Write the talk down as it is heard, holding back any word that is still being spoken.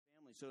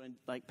So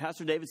like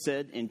Pastor David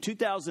said, in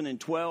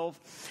 2012,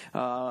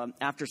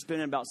 after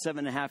spending about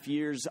 7.5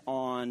 years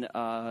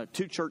on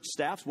 2 church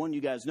staffs, one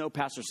you guys know,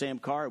 Pastor Sam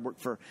Carr. I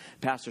worked for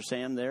Pastor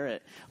Sam there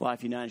at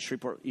Life United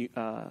Shreveport,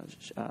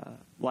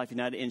 Life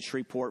United in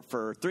Shreveport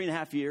for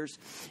 3.5 years.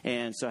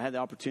 And so I had the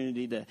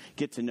opportunity to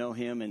get to know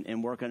him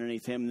and work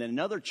underneath him. And then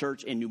another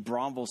church in New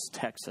Braunfels,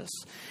 Texas.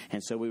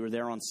 And so we were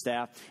there on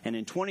staff. And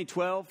in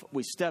 2012,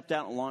 we stepped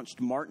out and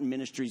launched Martin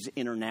Ministries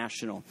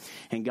International.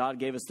 And God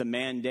gave us the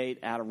mandate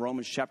out of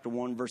Romans chapter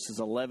 1, verses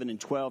 11 and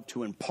 12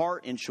 to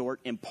impart,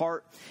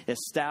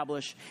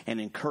 establish, and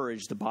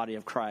encourage the body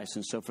of Christ.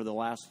 And so for the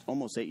last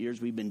almost 8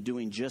 years, we've been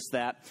doing just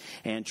that.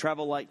 And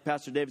travel, like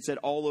Pastor David said,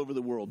 all over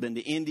the world. Been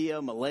to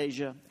India,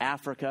 Malaysia,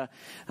 Africa.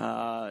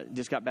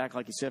 Just got back,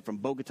 like he said, from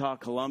Bogota,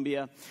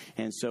 Colombia.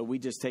 And so we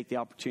just take the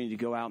opportunity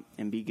to go out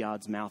and be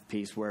God's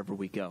mouthpiece wherever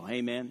we go.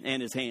 Amen.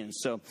 And his hands.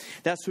 So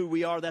that's who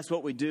we are. That's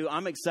what we do.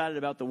 I'm excited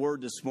about the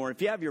word this morning.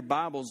 If you have your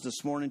Bibles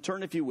this morning,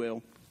 turn, if you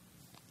will,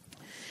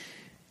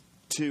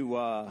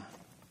 to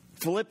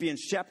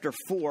Philippians chapter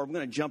 4. I'm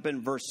going to jump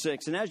in verse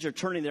 6. And as you're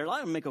turning there,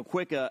 I'll make a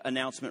quick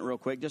announcement real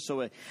quick. Just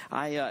so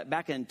I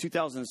back in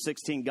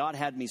 2016, God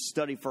had me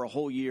study for a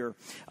whole year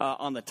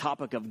on the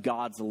topic of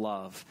God's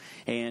love.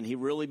 And he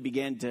really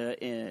began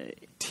to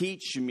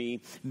teach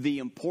me the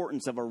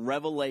importance of a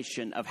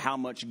revelation of how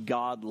much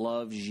God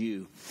loves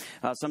you.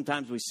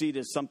 Sometimes we see it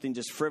as something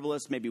just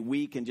frivolous, maybe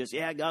weak, and just,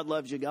 yeah, God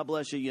loves you, God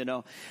bless you, you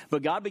know.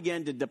 But God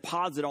began to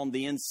deposit on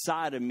the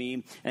inside of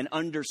me an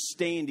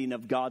understanding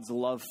of God's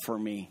love for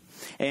me.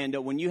 And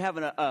when you have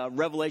a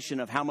revelation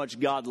of how much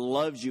God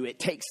loves you, it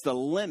takes the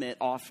limit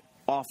off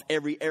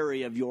every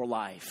area of your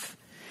life.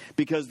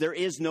 Because there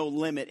is no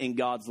limit in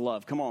God's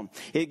love. Come on.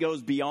 It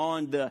goes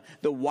beyond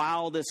the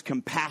wildest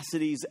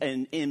capacities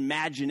and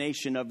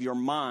imagination of your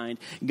mind.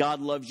 God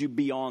loves you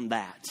beyond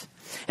that.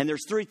 And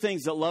there's 3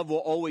 things that love will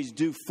always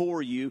do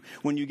for you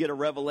when you get a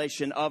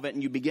revelation of it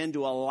and you begin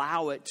to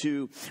allow it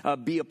to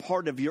be a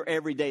part of your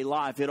everyday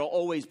life. It'll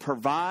always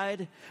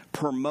provide,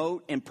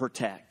 promote, and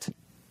protect.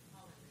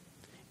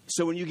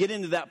 So when you get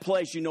into that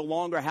place, you no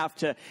longer have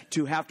to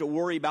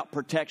worry about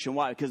protection.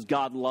 Why? Because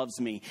God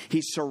loves me.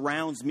 He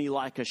surrounds me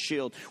like a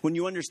shield. When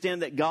you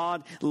understand that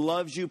God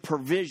loves you,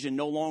 provision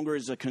no longer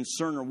is a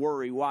concern or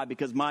worry. Why?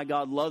 Because my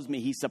God loves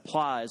me. He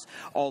supplies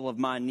all of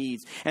my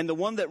needs. And the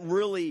one that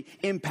really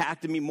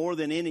impacted me more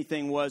than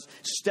anything was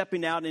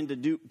stepping out to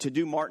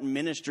do Martin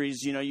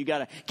Ministries. You know, you got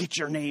to get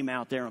your name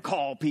out there and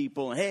call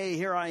people. And hey,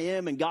 here I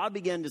am. And God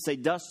began to say,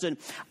 Dustin,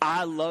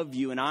 I love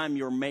you and I'm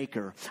your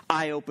maker.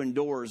 I open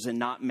doors and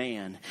not man.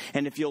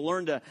 And if you'll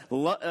learn to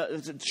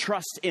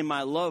trust in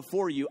my love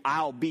for you,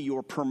 I'll be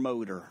your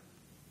promoter.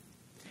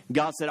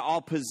 God said,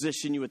 I'll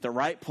position you at the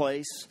right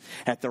place,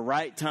 at the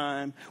right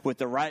time, with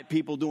the right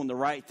people doing the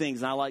right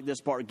things. And I like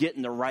this part,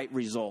 getting the right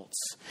results.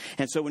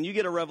 And so when you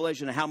get a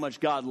revelation of how much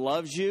God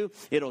loves you,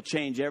 it'll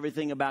change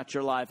everything about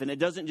your life. And it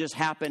doesn't just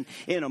happen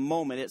in a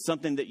moment. It's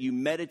something that you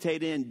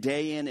meditate in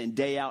and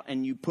day out,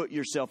 and you put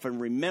yourself in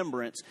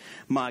remembrance.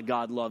 My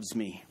God loves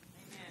me.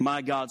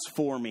 My God's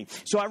for me.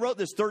 So I wrote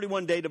this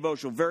 31-day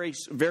devotional. Very,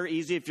 very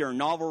easy. If you're a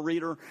novel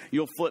reader,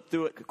 you'll flip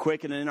through it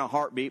quick and in a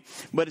heartbeat.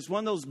 But it's one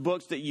of those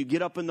books that you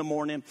get up in the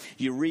morning,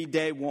 you read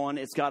day one.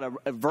 It's got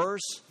a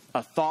verse,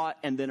 a thought,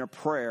 and then a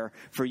prayer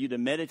for you to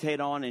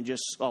meditate on and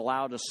just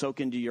allow to soak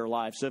into your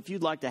life. So if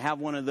you'd like to have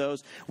one of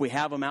those, we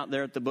have them out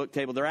there at the book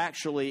table. They're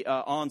actually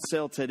on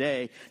sale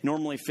today.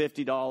 Normally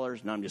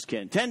 $50. No, I'm just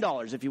kidding.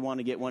 $10 if you want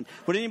to get one.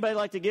 Would anybody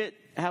like to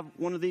have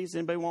one of these?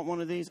 Anybody want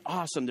one of these?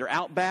 Awesome. They're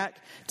out back.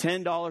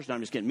 $10. No,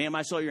 I'm just kidding. Ma'am,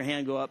 I saw your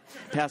hand go up.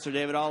 Pastor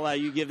David, I'll allow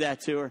you give that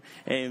to her.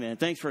 Amen.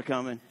 Thanks for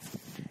coming.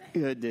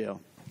 Good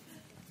deal.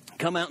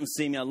 Come out and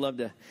see me. I'd love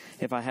to,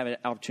 if I have an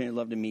opportunity, I'd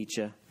love to meet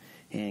you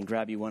and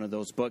grab you one of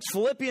those books.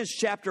 Philippians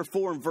chapter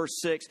 4 and verse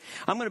 6.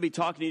 I'm going to be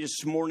talking to you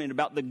this morning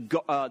about the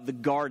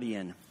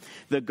guardian.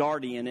 The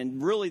guardian.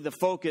 And really the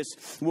focus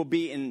will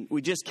be in,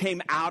 we just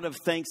came out of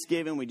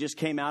Thanksgiving. We just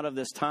came out of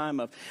this time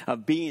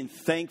of being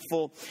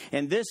thankful.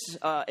 And this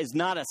is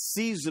not a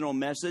seasonal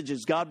message.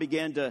 As God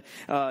began to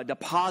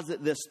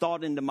deposit this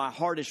thought into my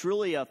heart, it's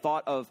really a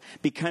thought of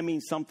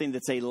becoming something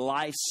that's a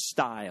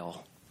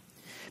lifestyle.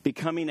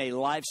 Becoming a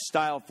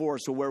lifestyle for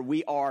us, so where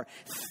we are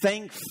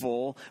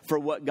thankful for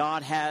what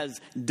God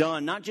has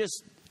done, not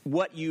just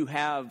what you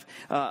have.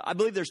 I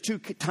believe there's two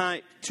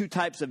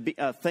types of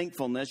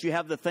thankfulness. You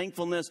have the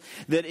thankfulness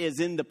that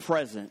is in the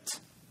present.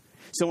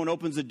 Someone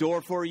opens a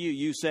door for you,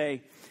 you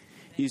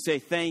say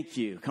thank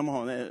you. Come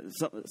on,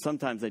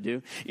 sometimes they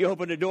do. You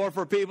open a door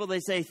for people,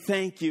 they say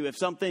thank you. If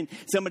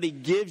somebody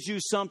gives you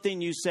something,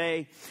 you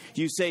say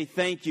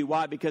thank you.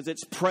 Why? Because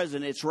it's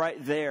present, it's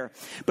right there.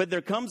 But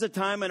there comes a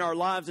time in our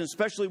lives, and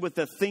especially with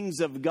the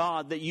things of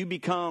God, that you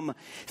become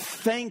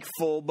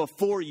thankful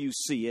before you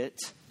see it.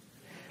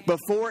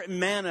 before it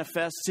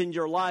manifests in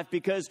your life,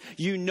 because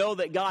you know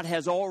that God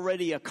has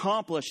already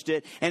accomplished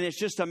it, and it's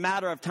just a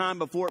matter of time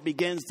before it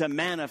begins to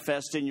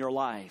manifest in your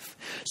life.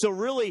 So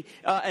really,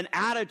 an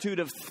attitude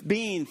of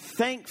being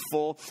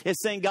thankful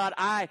is saying, God,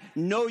 I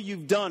know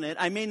you've done it.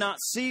 I may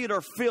not see it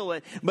or feel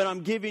it, but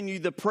I'm giving you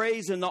the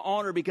praise and the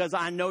honor because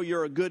I know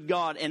you're a good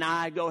God, and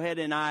I go ahead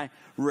and I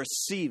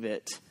receive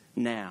it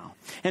now.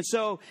 And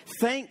so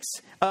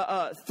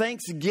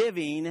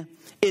thanksgiving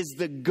is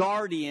the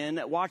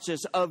guardian, watch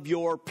this, of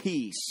your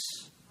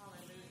peace.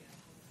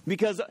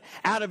 Because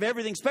out of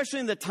everything, especially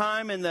in the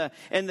time and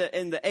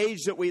the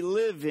age that we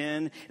live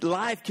in,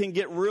 life can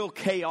get real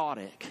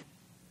chaotic.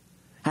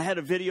 I had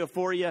a video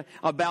for you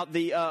about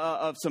the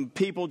of some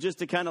people, just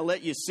to kind of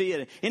let you see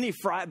it. Any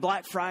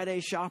Black Friday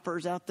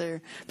shoppers out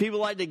there? People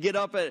like to get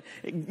up at,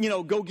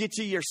 go get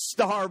you your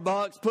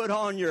Starbucks, put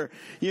on your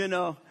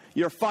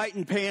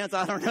fighting pants.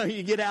 I don't know.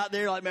 You get out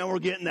there like, man, we're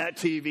getting that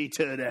TV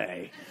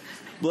today.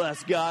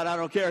 Bless God. I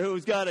don't care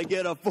who's got to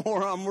get a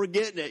forum. We're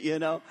getting it,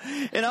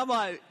 And I'm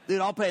like, dude,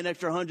 I'll pay an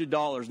extra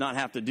 $100, not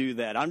have to do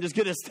that. I'm just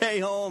going to stay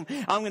home.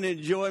 I'm going to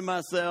enjoy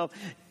myself.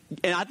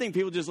 And I think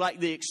people just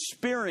like the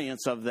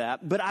experience of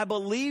that. But I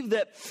believe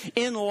that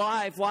in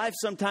life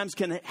sometimes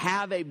can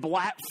have a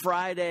Black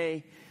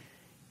Friday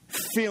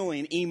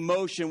feeling,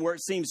 emotion, where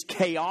it seems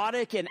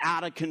chaotic and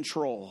out of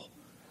control.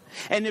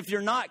 And if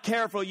you're not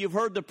careful, you've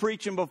heard the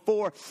preaching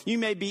before, you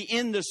may be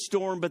in the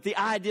storm, but the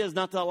idea is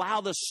not to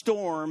allow the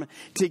storm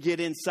to get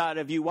inside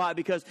of you. Why?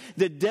 Because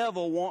the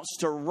devil wants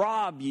to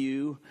rob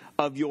you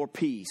of your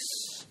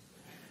peace.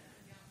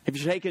 If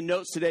you're taking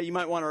notes today, you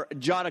might want to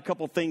jot a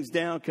couple things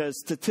down, because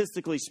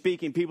statistically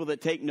speaking, people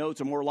that take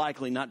notes are more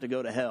likely not to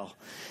go to hell.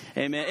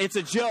 Amen. It's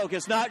a joke.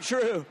 It's not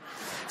true.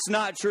 It's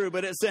not true,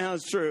 but it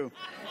sounds true.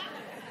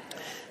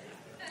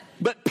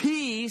 But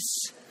peace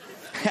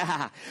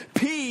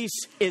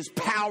is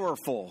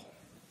powerful.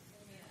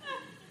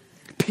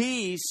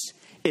 Peace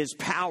is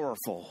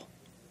powerful.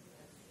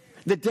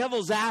 The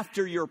devil's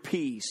after your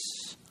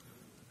peace.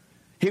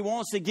 He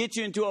wants to get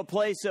you into a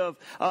place of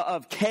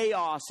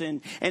chaos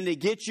and to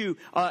get you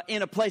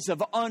in a place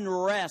of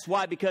unrest.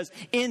 Why? Because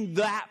in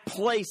that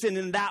place and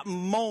in that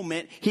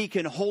moment, he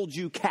can hold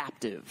you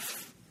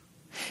captive.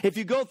 If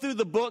you go through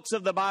the books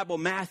of the Bible,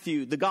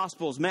 the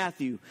Gospels,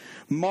 Matthew,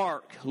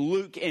 Mark,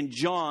 Luke, and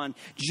John,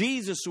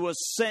 Jesus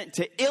was sent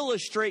to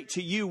illustrate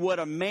to you what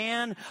a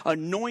man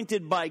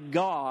anointed by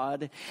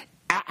God,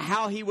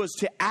 how he was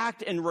to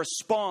act and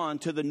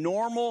respond to the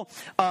normal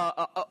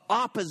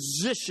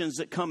oppositions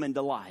that come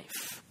into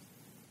life.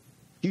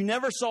 You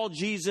never saw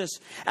Jesus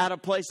at a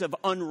place of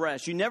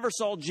unrest. You never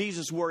saw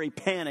Jesus where he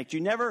panicked.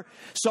 You never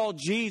saw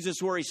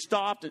Jesus where he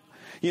stopped,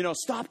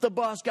 stop the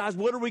bus, guys.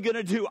 What are we going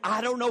to do?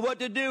 I don't know what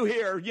to do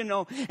here,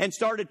 and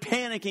started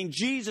panicking.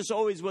 Jesus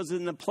always was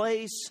in the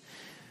place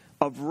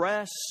of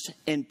rest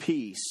and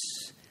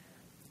peace,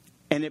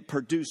 and it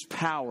produced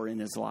power in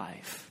his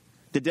life.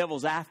 The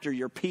devil's after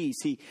your peace.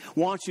 He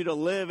wants you to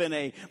live in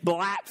a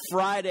Black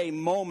Friday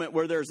moment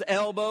where there's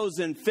elbows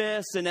and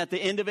fists, and at the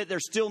end of it,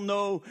 there's still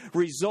no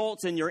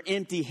results, and you're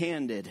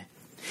empty-handed.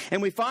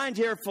 And we find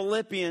here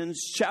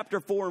Philippians chapter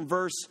 4 and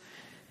verse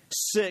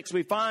 6.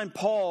 We find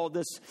Paul,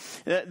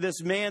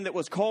 this man that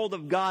was called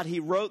of God. He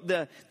wrote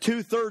the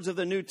 2/3 of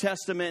the New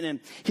Testament,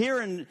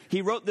 and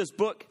he wrote this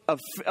book of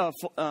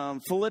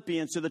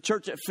Philippians to the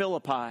church at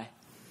Philippi.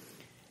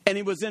 And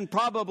he was in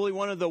probably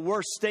one of the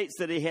worst states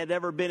that he had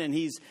ever been in.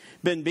 He's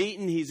been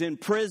beaten. He's in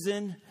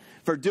prison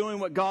for doing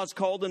what God's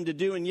called him to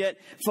do. And yet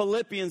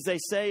Philippians, they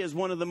say, is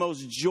one of the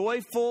most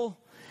joyful,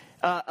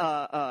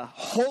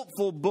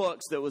 hopeful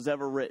books that was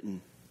ever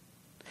written.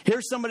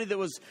 Here's somebody that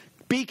was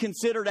be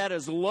considered at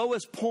his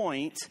lowest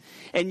point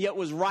and yet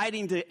was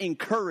writing to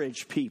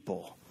encourage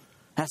people.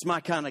 That's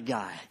my kind of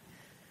guy.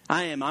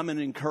 I'm an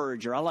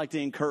encourager. I like to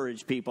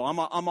encourage people.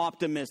 I'm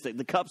optimistic.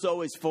 The cup's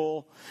always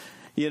full.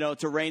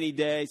 It's a rainy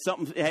day.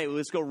 Hey,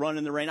 let's go run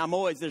in the rain.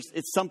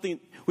 It's something,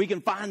 we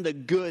can find the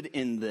good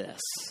in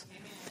this.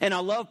 And I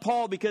love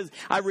Paul because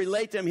I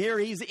relate to him here.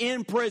 He's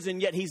in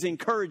prison, yet he's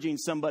encouraging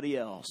somebody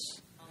else.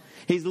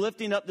 He's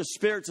lifting up the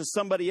spirits of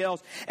somebody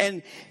else.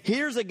 And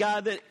here's a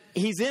guy that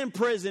he's in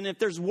prison. If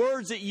there's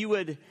words that you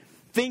would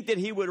think that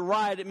he would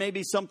write, it may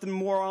be something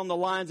more on the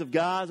lines of,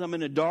 guys, I'm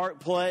in a dark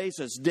place.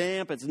 It's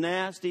damp. It's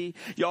nasty.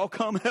 Y'all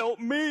come help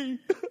me.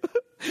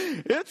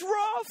 It's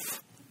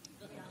rough.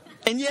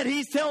 And yet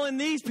he's telling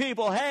these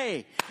people,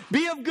 hey,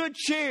 be of good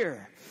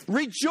cheer.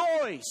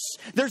 Rejoice.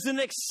 There's an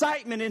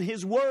excitement in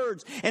his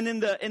words and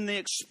in the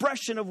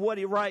expression of what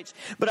he writes.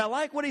 But I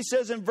like what he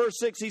says in verse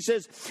 6. He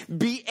says,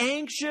 be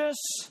anxious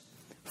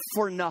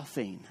for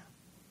nothing.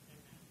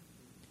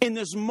 In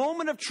this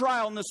moment of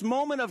trial, in this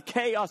moment of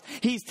chaos,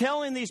 he's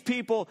telling these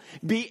people,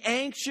 be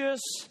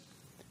anxious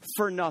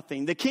for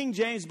nothing. The King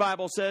James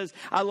Bible says,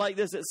 I like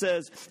this, it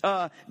says,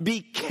 be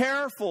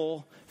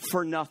careful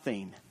for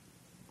nothing.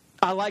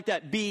 I like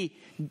that.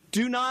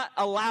 Do not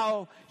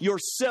allow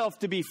yourself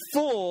to be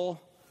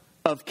full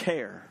of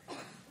care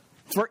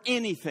for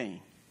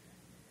anything.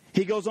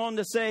 He goes on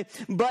to say,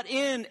 but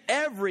in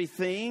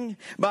everything,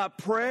 by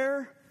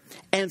prayer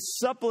and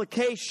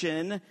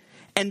supplication.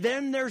 And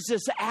then there's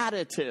this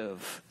additive.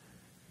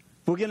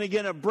 We're going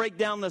to break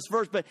down this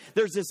verse, but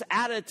there's this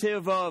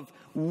additive of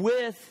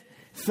with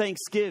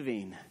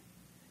thanksgiving.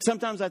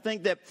 Sometimes I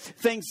think that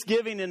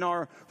thanksgiving in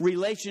our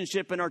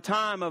relationship, in our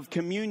time of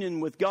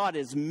communion with God,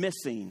 is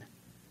missing.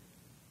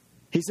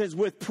 He says,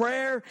 with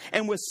prayer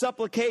and with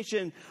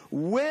supplication,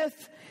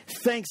 with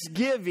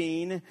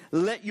thanksgiving,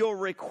 let your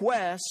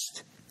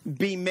request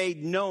be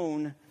made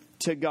known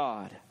to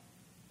God.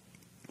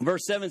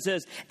 Verse 7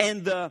 says,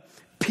 and the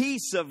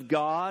peace of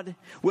God,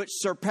 which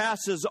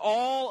surpasses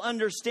all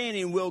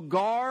understanding, will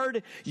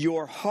guard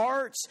your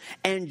hearts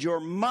and your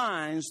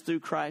minds through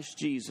Christ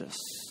Jesus.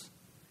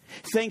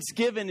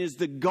 Thanksgiving is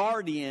the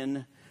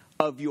guardian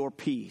of your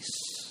peace.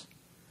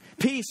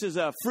 Peace is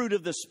a fruit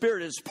of the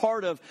Spirit. It's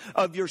part of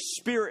your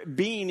spirit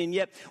being. And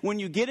yet, when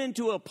you get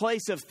into a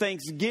place of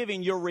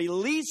thanksgiving, you're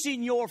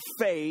releasing your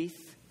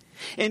faith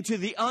into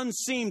the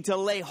unseen to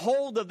lay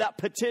hold of that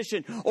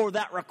petition or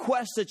that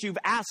request that you've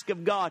asked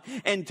of God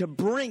and to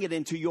bring it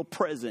into your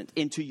present,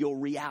 into your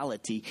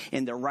reality,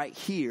 in the right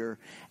here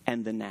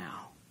and the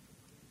now.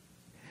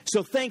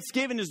 So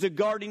thanksgiving is the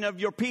guardian of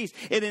your peace.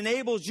 It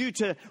enables you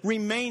to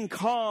remain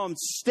calm,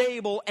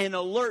 stable, and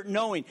alert,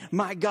 knowing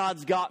my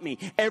God's got me.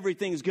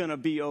 Everything's going to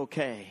be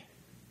okay.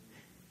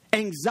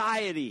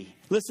 Anxiety.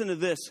 Listen to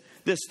this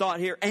thought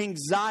here.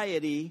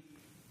 Anxiety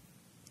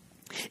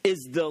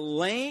is the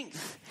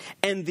length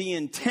and the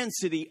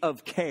intensity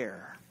of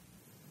care.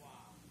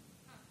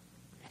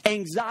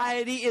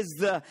 Anxiety is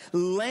the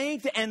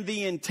length and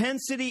the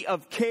intensity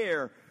of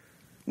care,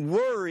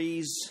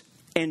 worries,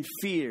 and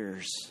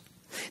fears.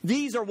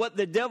 These are what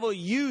the devil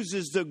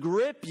uses to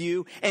grip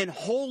you and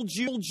hold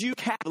you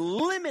captive,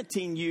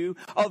 limiting you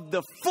of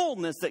the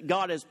fullness that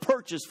God has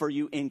purchased for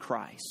you in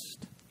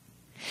Christ.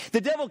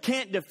 The devil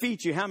can't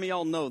defeat you. How many of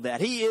y'all know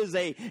that? He is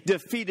a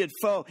defeated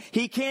foe.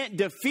 He can't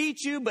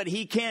defeat you, but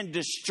he can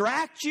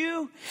distract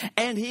you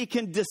and he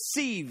can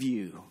deceive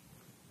you.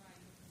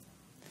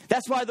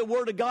 That's why the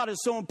Word of God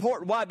is so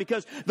important. Why?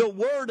 Because the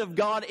Word of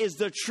God is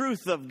the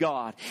truth of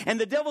God. And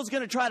the devil's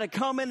going to try to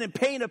come in and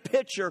paint a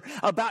picture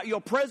about your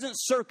present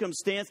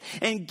circumstance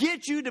and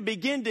get you to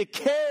begin to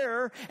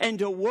care and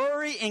to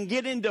worry and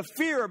get into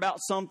fear about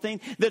something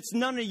that's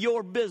none of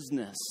your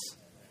business.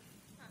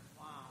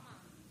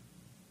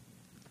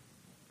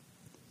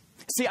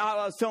 See,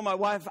 I was telling my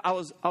wife, I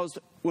was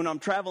when I'm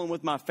traveling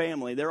with my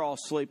family, they're all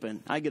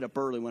sleeping. I get up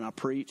early when I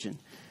preach, and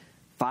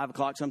 5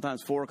 o'clock,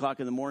 sometimes 4 o'clock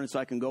in the morning, so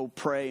I can go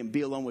pray and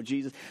be alone with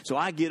Jesus. So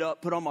I get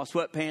up, put on my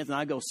sweatpants, and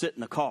I go sit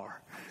in the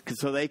car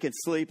so they can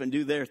sleep and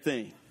do their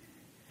thing.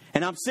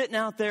 And I'm sitting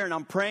out there, and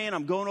I'm praying.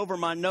 I'm going over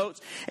my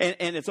notes. And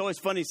it's always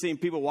funny seeing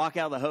people walk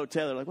out of the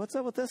hotel. They're like, what's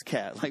up with this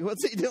cat? Like,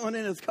 what's he doing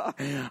in his car?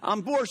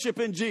 I'm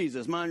worshiping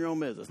Jesus. Mind your own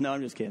business. No,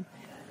 I'm just kidding.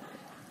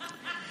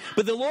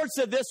 But the Lord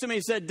said this to me.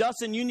 He said,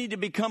 Dustin, you need to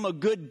become a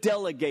good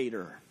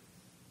delegator.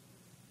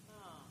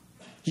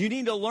 You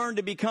need to learn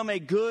to become a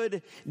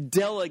good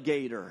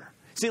delegator.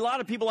 See, a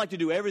lot of people like to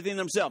do everything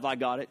themselves. I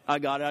got it.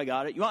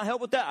 You want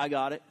help with that? I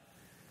got it.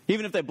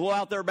 Even if they blow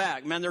out their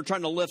back, man, they're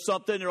trying to lift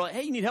something. They're like,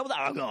 hey, you need help with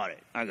that?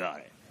 I got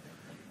it.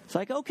 It's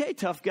like, okay,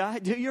 tough guy,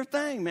 do your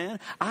thing, man.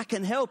 I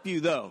can help you,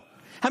 though.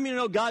 How many of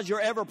you know God's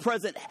your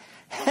ever-present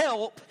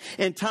help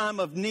in time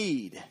of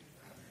need?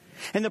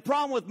 And the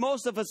problem with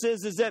most of us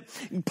is that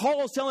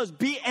Paul is telling us,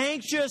 be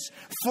anxious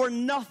for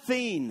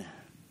nothing.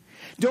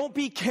 Don't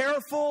be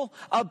careful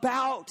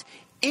about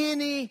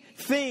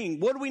anything.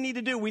 What do we need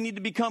to do? We need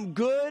to become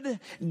good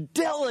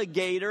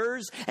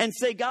delegators and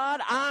say, God,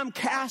 I'm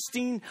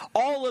casting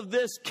all of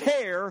this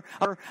care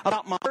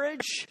about my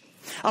marriage,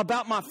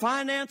 about my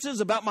finances,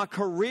 about my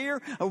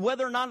career, or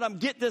whether or not I'm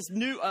get this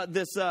new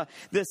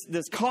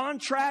this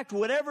contract,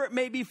 whatever it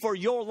may be for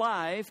your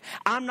life.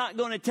 I'm not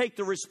going to take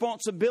the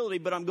responsibility,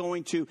 but I'm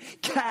going to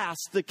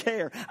cast the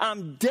care.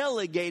 I'm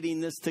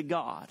delegating this to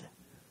God.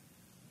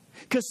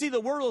 Because, see, the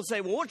world will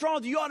say, well, what's wrong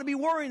with you? You ought to be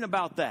worrying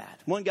about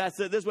that. One guy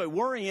said it this way,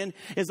 worrying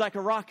is like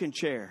a rocking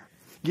chair.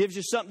 Gives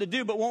you something to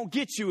do, but won't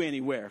get you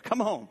anywhere.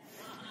 Come on.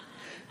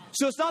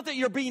 So it's not that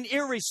you're being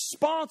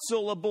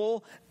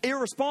irresponsible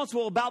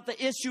about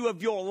the issue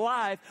of your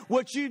life.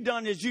 What you've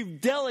done is you've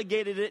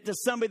delegated it to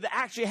somebody that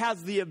actually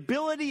has the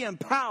ability and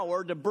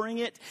power to bring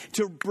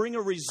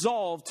a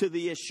resolve to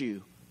the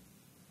issue.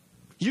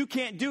 You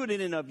can't do it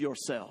in and of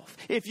yourself.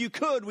 If you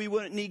could, we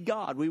wouldn't need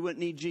God. We wouldn't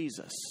need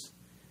Jesus.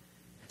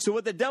 So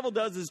what the devil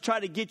does is try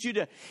to get you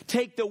to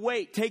take the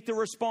weight, take the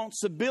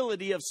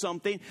responsibility of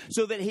something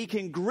so that he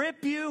can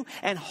grip you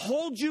and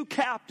hold you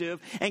captive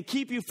and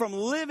keep you from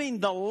living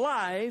the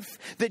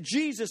life that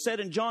Jesus said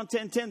in John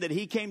 10:10 that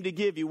he came to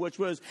give you, which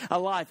was a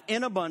life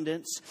in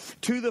abundance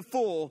to the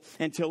full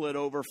until it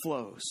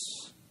overflows.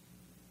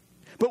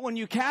 But when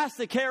you cast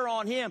the care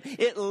on him,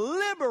 it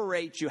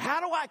liberates you.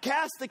 How do I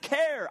cast the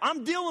care?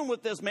 I'm dealing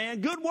with this,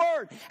 man. Good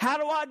word. How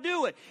do I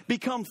do it?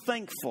 Become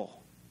thankful.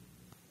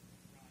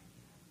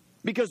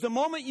 Because the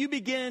moment you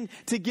begin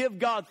to give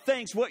God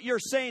thanks, what you're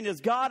saying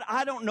is, God,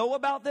 I don't know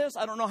about this.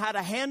 I don't know how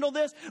to handle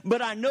this,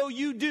 but I know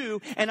you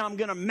do. And I'm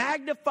going to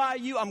magnify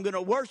you. I'm going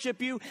to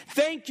worship you.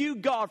 Thank you,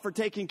 God, for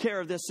taking care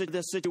of this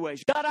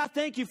situation. God, I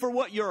thank you for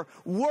what your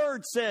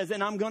word says.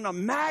 And I'm going to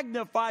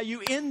magnify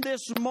you in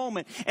this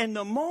moment. And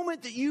the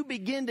moment that you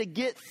begin to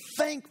get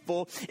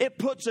thankful, it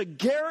puts a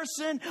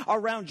garrison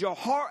around your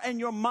heart and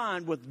your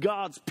mind with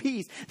God's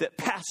peace that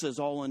passes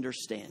all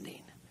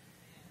understanding.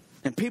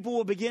 And people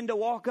will begin to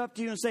walk up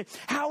to you and say,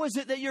 how is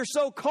it that you're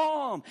so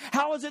calm?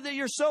 How is it that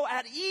you're so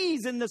at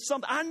ease in this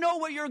something? I know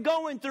what you're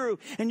going through.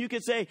 And you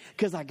can say,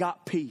 because I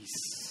got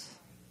peace.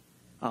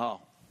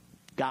 Oh,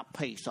 got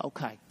peace.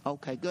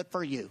 Okay, good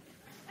for you.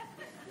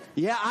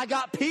 Yeah, I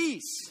got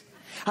peace.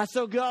 I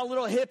still got a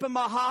little hip in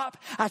my hop.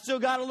 I still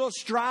got a little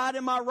stride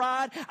in my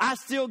ride. I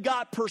still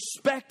got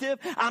perspective.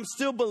 I'm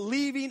still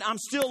believing. I'm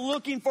still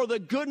looking for the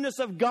goodness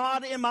of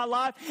God in my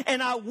life.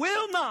 And I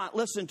will not,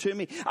 listen to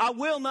me, I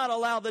will not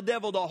allow the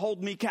devil to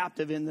hold me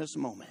captive in this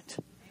moment.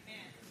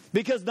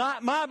 Because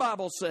my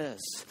Bible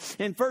says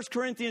in 1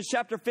 Corinthians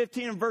chapter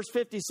 15 and verse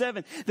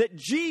 57 that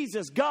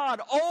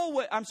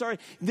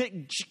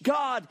that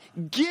God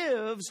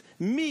gives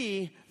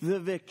me the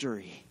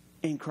victory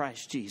in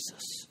Christ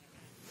Jesus.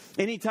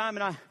 Anytime,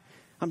 and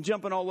I'm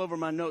jumping all over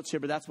my notes here,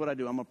 but that's what I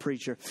do. I'm a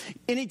preacher.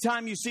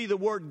 Anytime you see the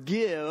word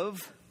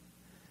give,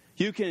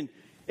 you can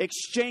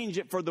exchange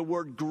it for the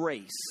word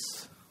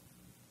grace.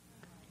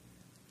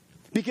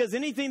 Because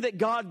anything that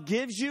God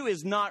gives you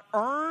is not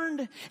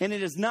earned and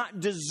it is not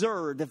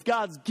deserved. If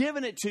God's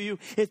given it to you,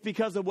 it's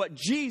because of what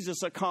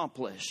Jesus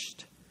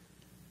accomplished.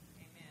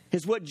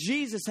 Is what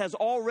Jesus has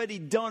already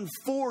done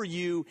for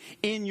you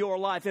in your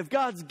life. If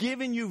God's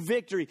given you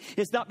victory,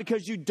 it's not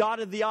because you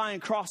dotted the I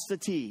and crossed the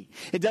T.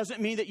 It doesn't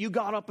mean that you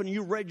got up and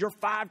you read your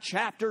 5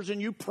 chapters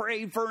and you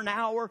prayed for an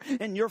hour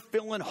and you're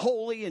feeling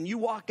holy and you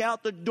walk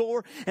out the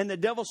door and the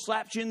devil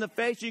slaps you in the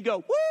face and you go,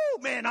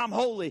 woo, man, I'm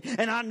holy.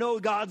 And I know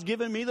God's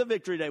given me the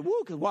victory today.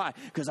 Woo, why?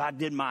 Because I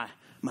did my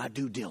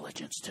due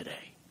diligence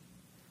today.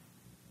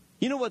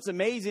 You know what's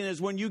amazing is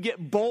when you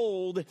get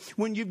bold,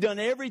 when you've done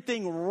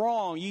everything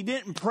wrong, you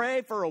didn't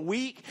pray for a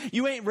week,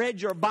 you ain't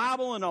read your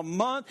Bible in a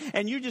month,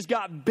 and you just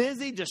got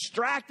busy,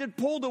 distracted,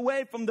 pulled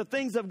away from the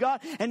things of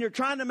God, and you're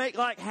trying to make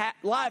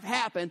life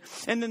happen,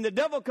 and then the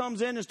devil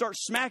comes in and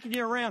starts smacking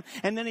you around,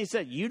 and then he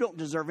said, you don't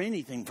deserve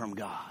anything from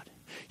God.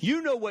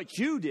 You know what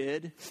you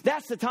did.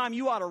 That's the time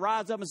you ought to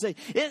rise up and say,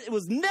 it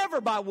was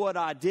never by what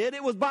I did.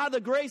 It was by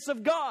the grace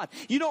of God.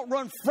 You don't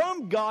run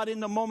from God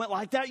in a moment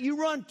like that. You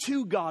run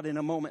to God in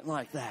a moment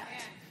like that.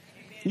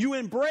 Amen. You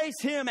embrace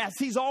Him as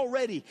He's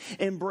already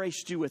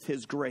embraced you with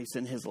His grace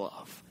and His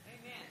love.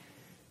 Amen.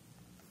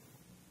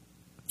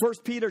 1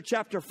 Peter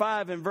chapter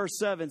 5 and verse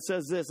 7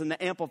 says this in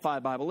the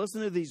Amplified Bible.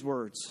 Listen to these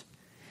words.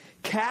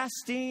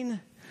 Casting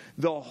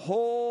the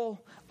whole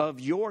of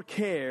your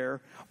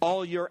care,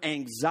 all your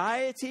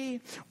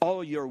anxiety,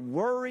 all your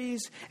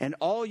worries, and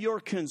all your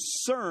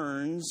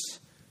concerns,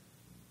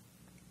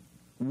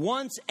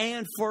 once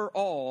and for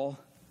all,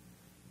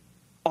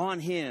 on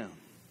Him.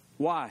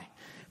 Why?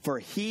 For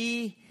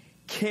He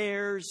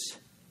cares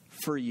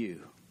for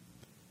you.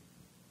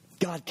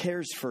 God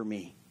cares for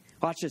me.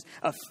 Watch this.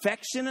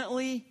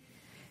 Affectionately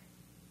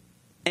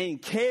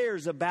and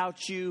cares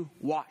about you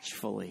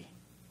watchfully.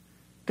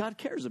 God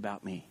cares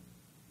about me.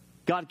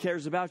 God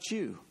cares about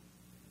you.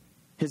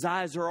 His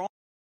eyes are on.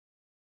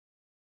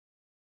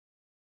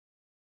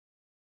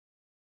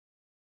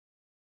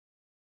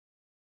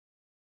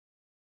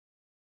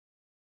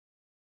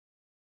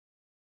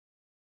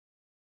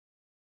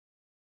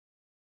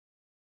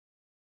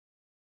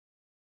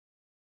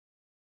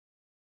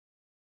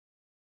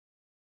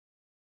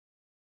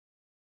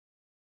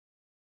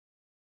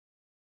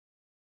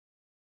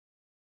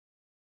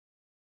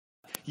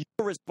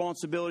 Your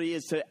responsibility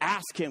is to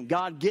ask Him,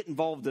 God, get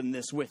involved in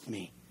this with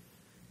me.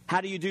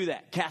 How do you do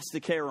that? Cast the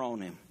care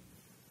on Him.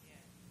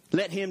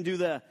 Let Him do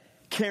the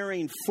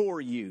caring for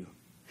you.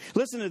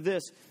 Listen to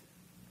this.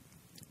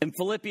 In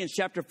Philippians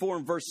chapter 4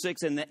 and verse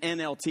 6 in the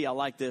NLT, I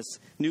like this,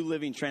 New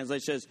Living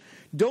Translation, says,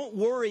 don't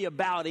worry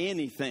about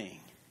anything.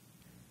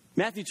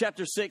 Matthew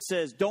chapter 6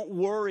 says, don't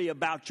worry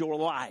about your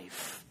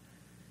life.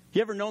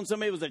 You ever known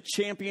somebody who was a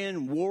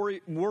champion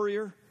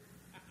warrior?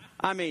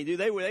 I mean, dude,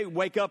 they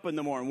wake up in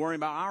the morning worrying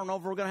about, I don't know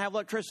if we're going to have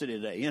electricity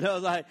today. You know,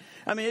 like,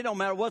 I mean, it don't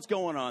matter what's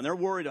going on. They're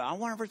worried. I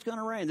wonder if it's going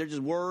to rain. They're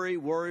just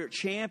warrior,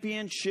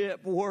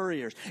 championship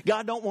warriors.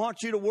 God don't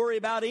want you to worry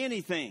about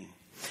anything.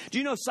 Do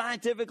you know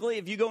scientifically,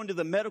 if you go into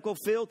the medical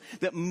field,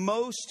 that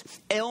most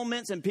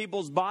ailments in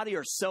people's body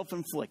are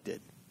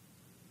self-inflicted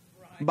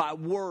by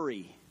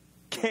worry,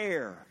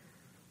 care.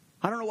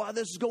 I don't know why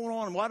this is going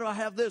on. Why do I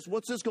have this?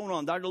 What's this going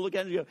on? Doctor look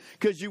at it and go,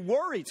 because you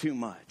worry too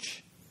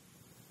much.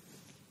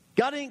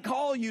 God didn't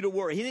call you to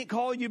worry. He didn't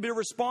call you to be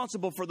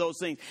responsible for those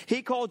things.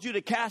 He called you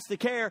to cast the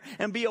care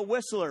and be a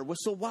whistler.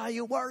 Whistle while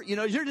you work. You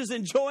know, you're just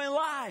enjoying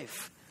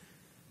life.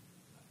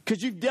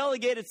 Because you've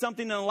delegated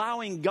something and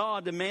allowing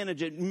God to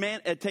manage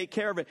it, take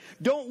care of it.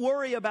 Don't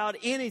worry about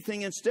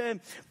anything. Instead,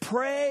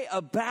 pray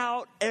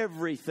about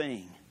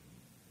everything.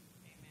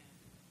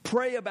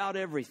 Pray about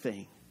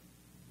everything.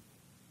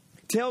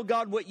 Tell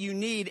God what you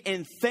need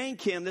and thank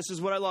Him. This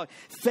is what I love.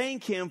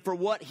 Thank Him for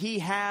what He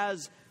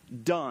has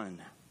done.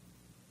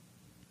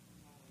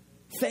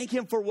 Thank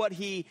Him for what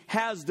He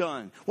has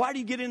done. Why do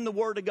you get in the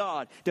Word of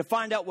God? To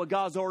find out what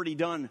God's already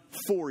done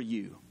for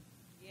you.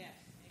 Yes,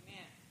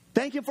 amen.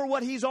 Thank Him for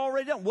what He's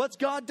already done. What's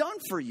God done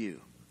for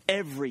you?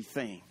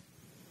 Everything.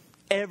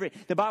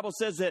 The Bible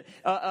says that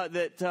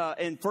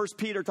and 1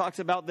 Peter talks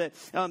about that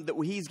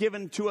He's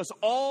given to us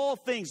all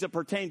things that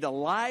pertain to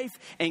life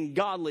and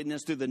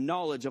godliness through the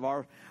knowledge of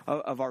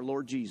our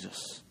Lord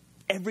Jesus.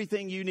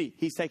 Everything you need,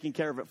 He's taking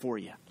care of it for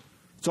you.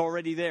 It's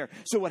already there.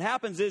 So what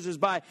happens is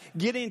by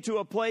getting to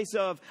a place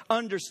of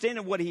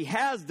understanding what He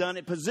has done,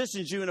 it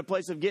positions you in a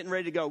place of getting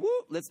ready to go, woo,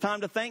 it's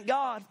time to thank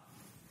God.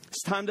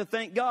 It's time to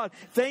thank God.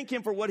 Thank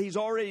Him for what He's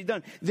already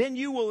done. Then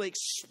you will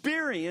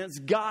experience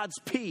God's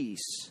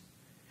peace,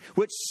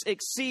 which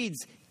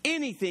exceeds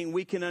anything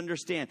we can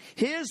understand.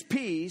 His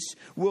peace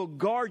will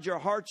guard your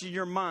hearts and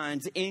your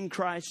minds in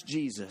Christ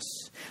Jesus.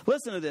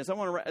 Listen to this. I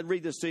want to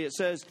read this to you. It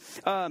says,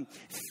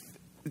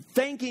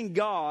 thanking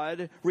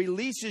God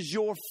releases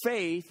your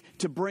faith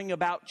to bring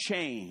about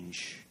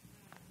change.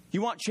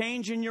 You want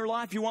change in your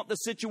life? You want the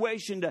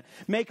situation to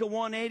make a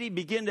 180?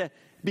 Begin to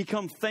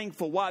become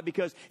thankful. Why?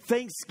 Because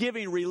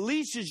thanksgiving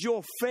releases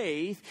your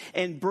faith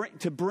and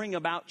to bring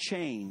about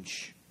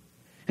change.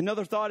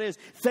 Another thought is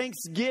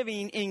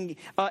thanksgiving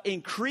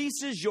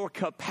increases your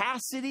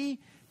capacity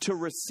to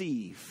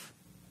receive.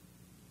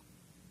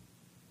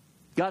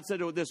 God said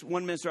to this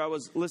one minister, I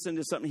was listening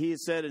to something he had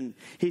said, and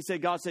he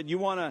said, God said, you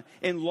want to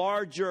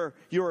enlarge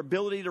your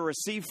ability to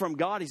receive from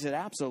God? He said,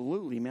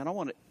 absolutely, man. I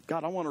want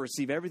to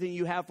receive everything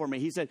you have for me.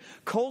 He said,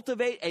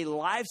 cultivate a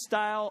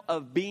lifestyle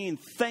of being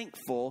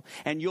thankful,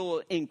 and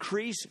you'll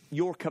increase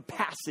your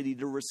capacity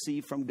to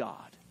receive from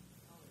God.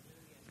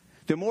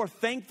 The more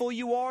thankful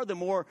you are, the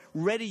more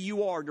ready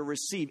you are to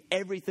receive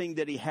everything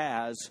that He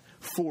has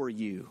for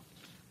you.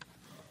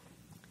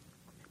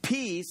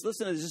 Peace,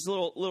 listen to this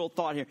little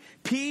thought here.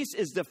 Peace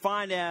is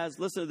defined as,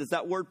 listen to this,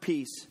 that word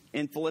peace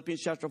in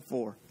Philippians chapter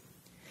 4.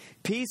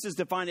 Peace is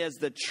defined as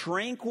the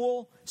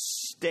tranquil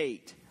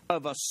state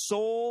of a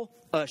soul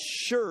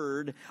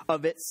assured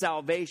of its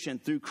salvation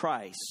through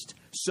Christ,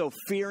 so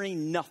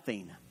fearing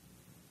nothing.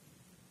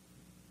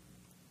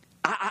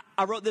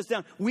 I wrote this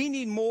down. We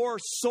need more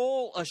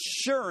soul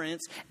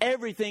assurance.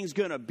 Everything's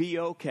going to be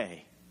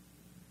okay.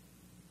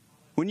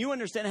 When you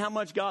understand how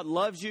much God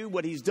loves you,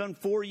 what He's done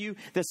for you,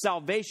 the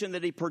salvation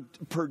that He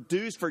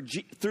produced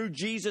through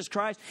Jesus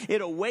Christ,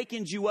 it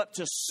awakens you up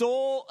to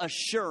soul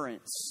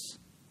assurance.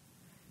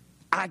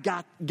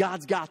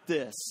 God's got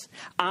this.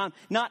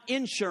 Not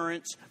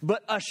insurance,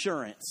 but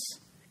assurance.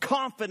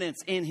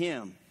 Confidence in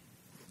Him.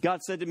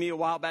 God said to me a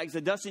while back, He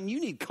said, Dustin, you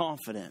need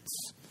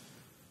confidence.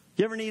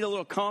 You ever need a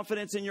little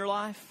confidence in your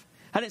life?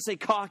 I didn't say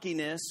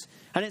cockiness.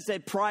 I didn't say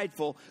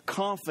prideful.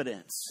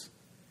 Confidence.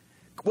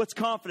 What's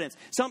confidence?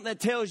 Something that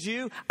tells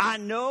you, I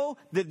know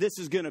that this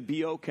is going to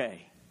be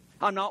okay.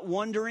 I'm not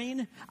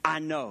wondering. I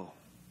know.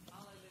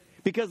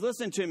 Because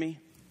listen to me.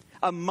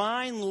 A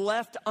mind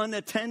left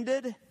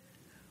unattended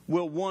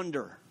will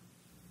wander.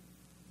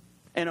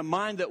 And a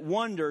mind that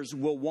wanders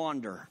will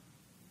wander.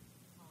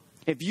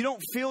 If you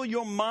don't fill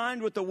your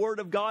mind with the Word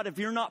of God, if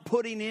you're not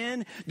putting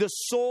in the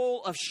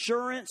soul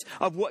assurance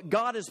of what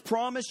God has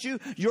promised you,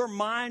 your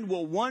mind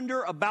will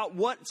wonder about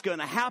what's going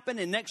to happen.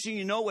 And next thing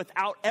you know,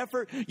 without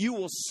effort, you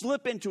will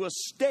slip into a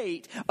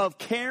state of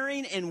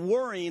caring and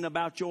worrying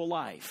about your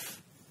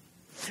life.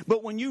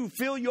 But when you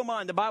fill your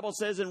mind, the Bible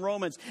says in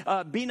Romans,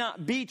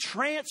 be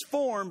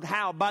transformed,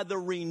 how? By the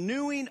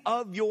renewing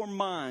of your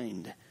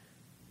mind.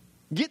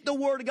 Get the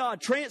Word of God.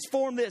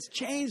 Transform this.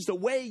 Change the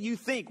way you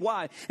think.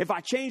 Why? If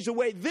I change the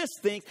way this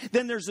thinks,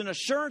 then there's an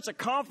assurance, a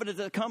confidence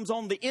that comes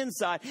on the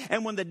inside.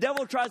 And when the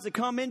devil tries to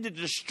come in to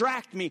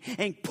distract me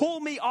and pull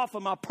me off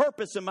of my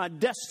purpose and my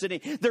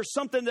destiny, there's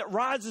something that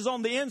rises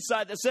on the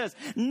inside that says,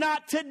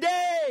 not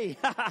today.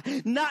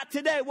 Not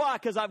today. Why?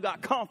 Because I've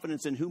got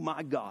confidence in who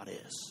my God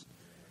is.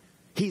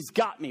 He's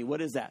got me. What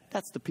is that?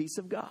 That's the peace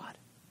of God.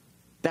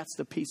 That's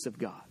the peace of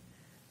God.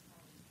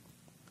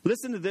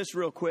 Listen to this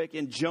real quick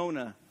in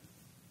Jonah.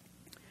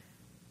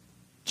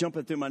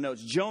 Jumping through my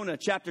notes. Jonah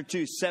chapter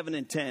 2, 7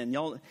 and 10.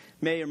 Y'all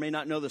may or may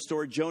not know the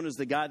story. Jonah's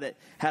the guy that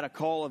had a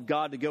call of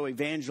God to go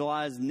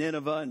evangelize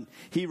Nineveh, and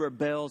he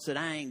rebelled, said,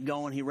 I ain't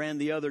going. He ran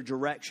the other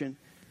direction.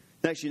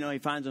 Next you know, he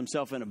finds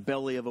himself in a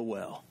belly of a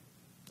well.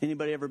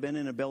 Anybody ever been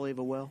in a belly of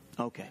a well?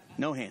 Okay,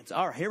 no hands.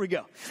 All right, here we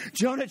go.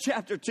 Jonah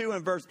chapter 2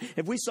 and verse.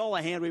 If we saw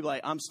a hand, we'd be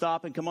like, I'm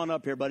stopping. Come on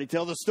up here, buddy.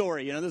 Tell the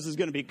story. You know, this is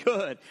going to be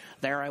good.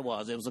 There I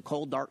was. It was a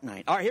cold, dark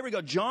night. All right, here we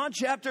go. John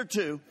chapter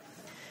 2.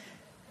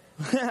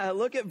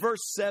 Look at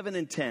verse 7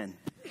 and 10.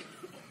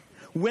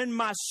 When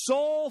my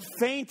soul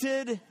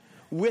fainted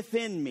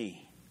within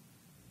me.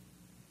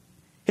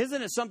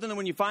 Isn't it something that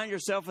when you find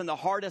yourself in the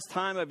hardest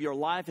time of your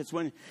life, it's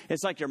when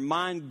it's like your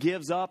mind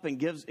gives up and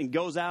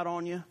goes out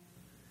on you?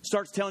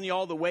 Starts telling you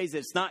all the ways that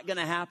it's not going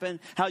to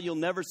happen, how you'll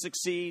never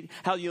succeed,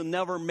 how you'll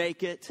never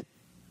make it,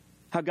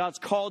 how God's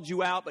called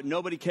you out, but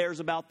nobody cares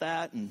about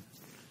that. And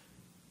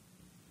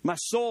My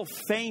soul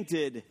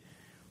fainted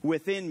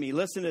within me.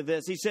 Listen to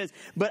this. He says,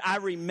 but I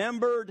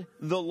remembered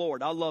the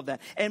Lord. I love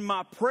that. And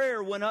my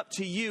prayer went up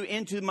to you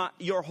into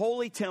your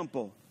holy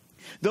temple.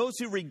 Those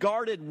who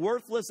regarded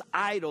worthless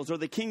idols, or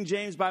the King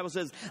James Bible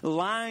says,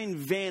 lying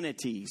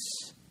vanities,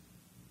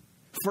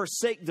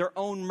 forsake their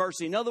own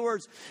mercy. In other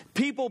words,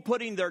 people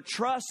putting their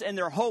trust and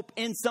their hope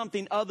in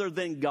something other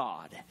than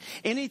God.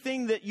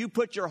 Anything that you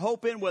put your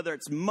hope in, whether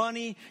it's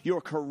money,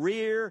 your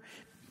career,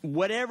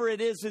 whatever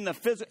it is in the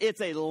physical,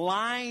 it's a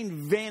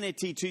lying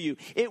vanity to you.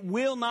 It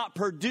will not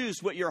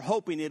produce what you're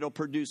hoping it'll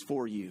produce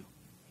for you.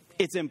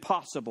 It's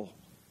impossible.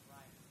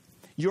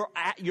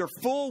 Your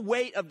full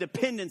weight of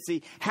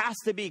dependency has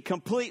to be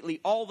completely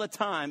all the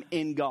time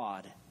in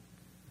God.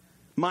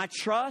 My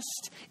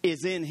trust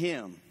is in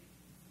Him.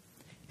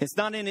 It's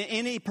not in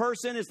any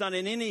person. It's not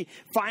in any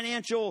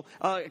financial,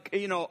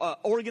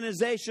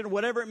 organization,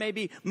 whatever it may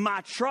be.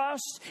 My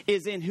trust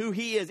is in who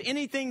He is.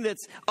 Anything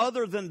that's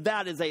other than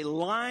that is a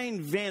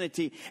lying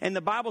vanity. And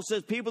the Bible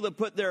says people that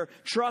put their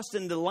trust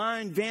in the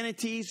lying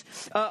vanities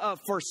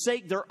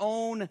forsake their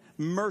own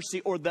mercy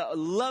or the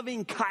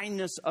loving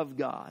kindness of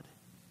God.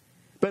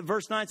 But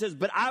verse 9 says,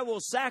 but I will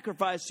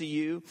sacrifice to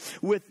you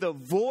with the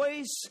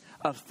voice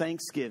of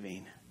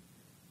thanksgiving.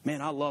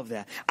 Man, I love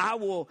that. I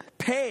will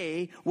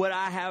pay what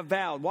I have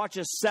vowed. Watch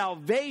this.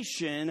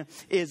 Salvation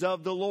is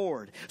of the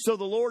Lord. So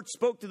the Lord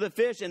spoke to the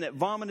fish and it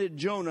vomited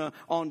Jonah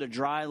onto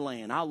dry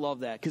land. I love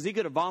that because he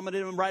could have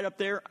vomited him right up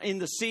there in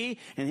the sea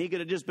and he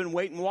could have just been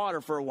waiting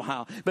water for a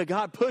while. But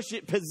God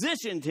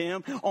positioned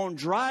him on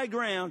dry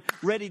ground,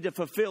 ready to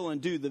fulfill and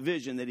do the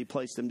vision that He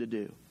placed him to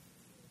do.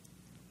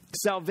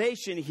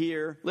 Salvation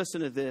here,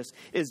 listen to this,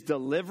 is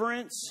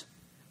deliverance,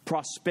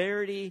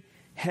 prosperity,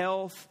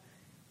 health,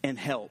 and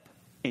help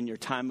in your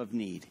time of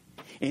need.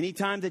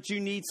 Anytime that you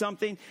need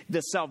something,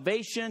 the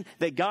salvation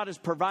that God has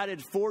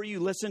provided for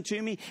you, listen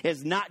to me,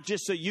 is not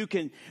just so you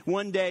can,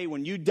 one day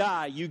when you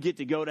die, you get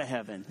to go to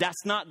heaven.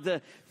 That's not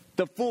the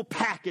full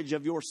package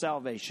of your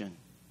salvation.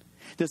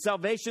 The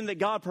salvation that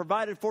God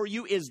provided for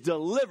you is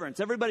deliverance.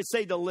 Everybody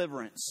say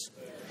deliverance.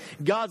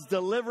 God's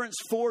deliverance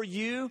for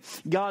you,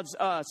 God's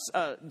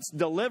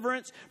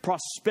deliverance,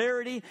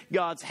 prosperity,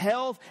 God's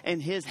health, and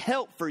His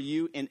help for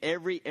you in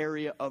every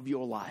area of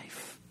your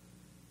life.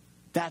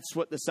 That's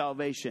what the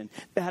salvation,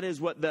 that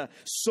is what the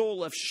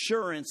soul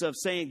assurance of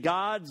saying,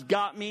 God's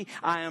got me.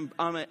 I'm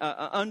an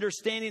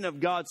understanding of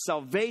God's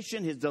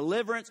salvation, His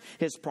deliverance,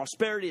 His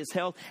prosperity, His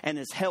health, and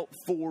His help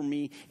for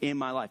me in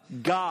my life.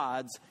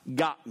 God's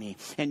got me.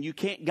 And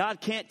God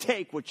can't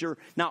take what you're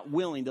not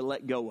willing to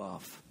let go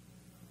of.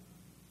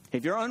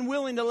 If you're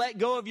unwilling to let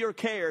go of your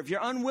care, if you're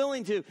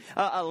unwilling to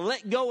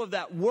let go of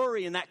that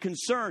worry and that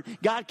concern,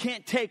 God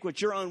can't take what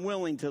you're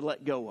unwilling to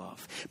let go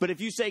of. But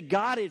if you say,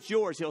 God, it's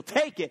yours, He'll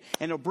take it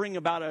and He'll bring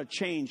about a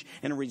change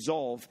and a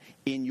resolve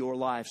in your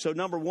life. So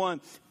number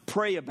one,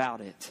 pray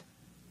about it.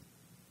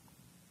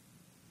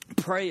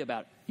 Pray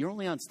about it. You're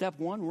only on step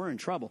one, we're in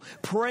trouble.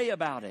 Pray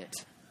about it.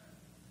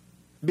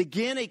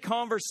 Begin a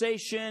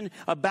conversation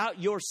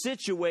about your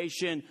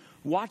situation,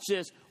 watch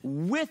this,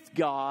 with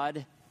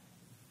God,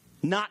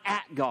 not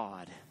at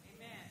God.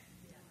 Amen.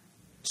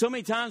 So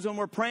many times when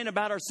we're praying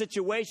about our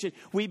situation,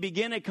 we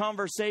begin a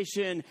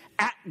conversation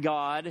at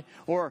God,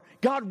 or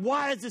God,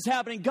 why is this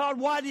happening? God,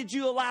 why did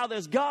you allow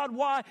this? God,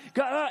 why?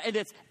 God, and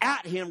it's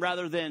at Him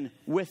rather than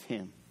with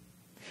Him.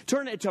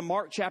 Turn it to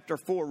Mark chapter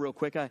 4 real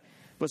quick. I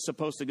was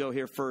supposed to go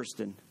here first,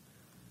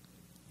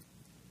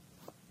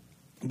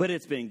 but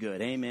it's been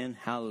good. Amen.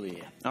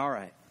 Hallelujah. All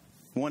right.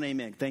 One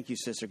amen. Thank you,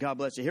 sister. God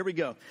bless you. Here we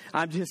go.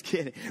 I'm just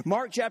kidding.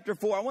 Mark chapter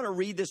 4. I want to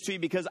read this to you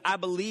because I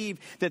believe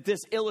that this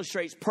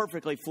illustrates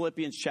perfectly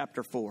Philippians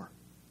chapter 4.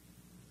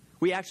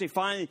 We actually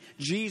find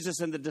Jesus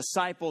and the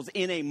disciples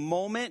in a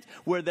moment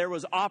where there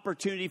was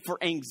opportunity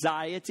for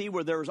anxiety,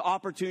 where there was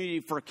opportunity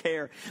for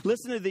care.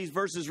 Listen to these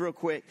verses real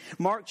quick.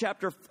 Mark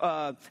chapter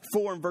 4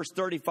 and verse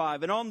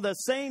 35. And on the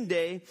same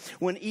day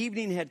when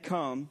evening had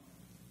come,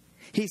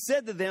 He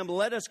said to them,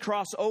 let us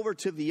cross over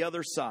to the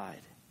other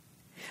side.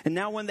 And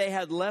now when they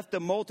had left the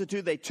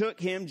multitude, they took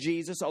Him,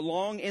 Jesus,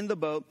 along in the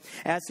boat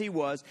as He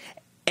was,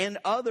 and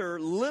other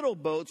little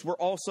boats were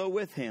also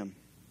with Him.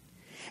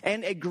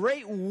 And a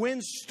great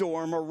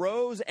windstorm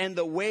arose, and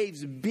the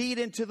waves beat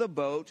into the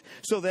boat,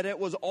 so that it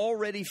was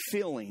already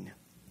filling.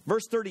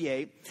 Verse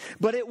 38,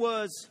 but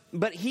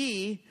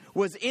He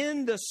was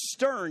in the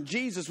stern,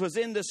 Jesus was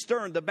in the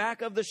stern, the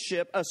back of the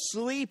ship,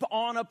 asleep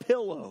on a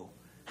pillow.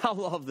 I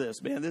love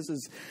this, man. This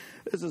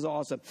is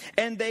awesome.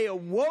 And they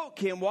awoke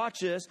Him,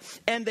 watch this,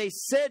 and they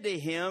said to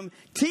Him,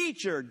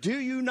 Teacher, do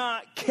you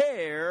not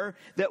care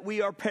that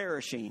we are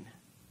perishing?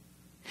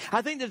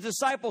 I think the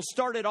disciples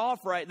started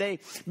off right. They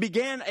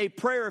began a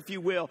prayer, if you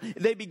will.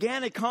 They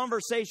began a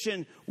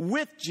conversation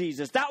with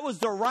Jesus. That was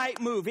the right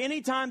move.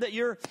 Anytime that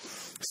you're,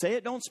 say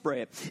it, don't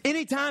spray it.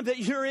 Anytime that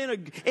you're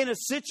in a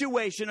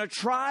situation, a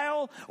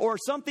trial, or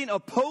something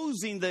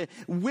opposing the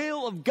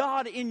will of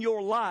God in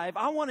your life,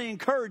 I want to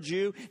encourage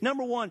you,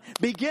 number one,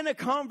 begin a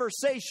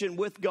conversation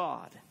with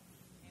God.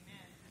 Amen.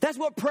 That's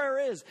what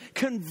prayer is,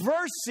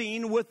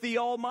 conversing with the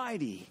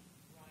Almighty.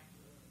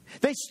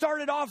 They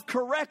started off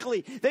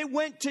correctly. They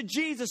went to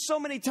Jesus. So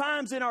many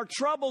times in our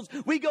troubles,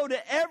 we go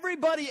to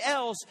everybody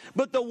else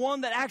but the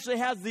one that actually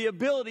has the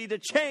ability to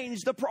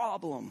change the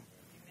problem.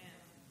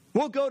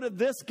 We'll go to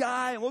this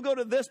guy and we'll go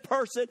to this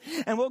person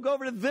and we'll go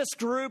over to this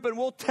group and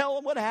we'll tell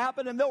them what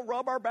happened and they'll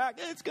rub our back.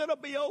 It's going to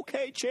be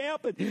okay,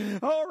 champ. And,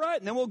 all right.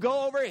 And then we'll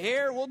go over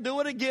here and we'll do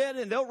it again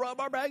and they'll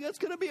rub our back. It's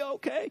going to be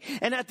okay.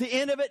 And at the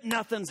end of it,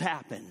 nothing's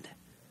happened.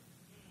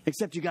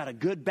 Except you got a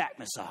good back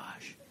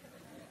massage.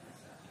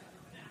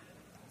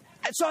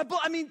 So,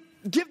 I mean,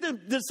 give the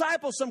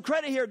disciples some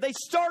credit here. They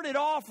started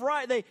off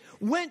right. They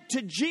went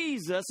to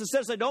Jesus. Instead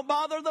of saying, don't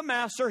bother the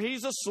master.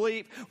 He's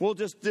asleep. We'll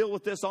just deal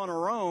with this on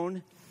our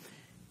own.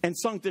 And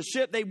sunk the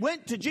ship. They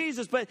went to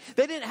Jesus, but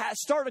they didn't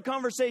start a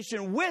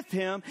conversation with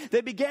him.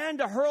 They began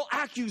to hurl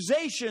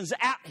accusations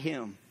at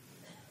him.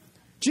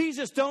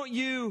 Jesus, don't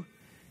you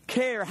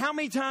care? How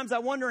many times I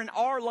wonder in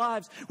our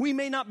lives, we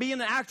may not be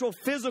in an actual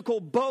physical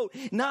boat,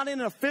 not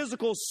in a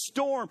physical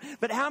storm,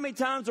 but how many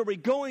times are we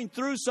going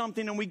through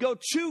something and we go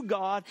to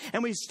God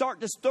and we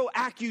start to throw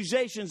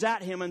accusations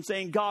at him and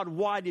saying, God,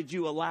 why did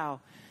you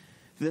allow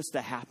this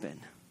to happen?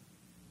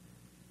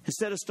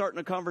 Instead of starting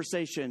a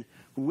conversation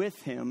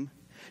with him,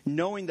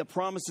 knowing the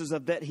promises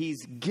of that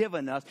he's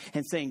given us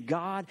and saying,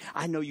 God,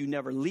 I know you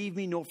never leave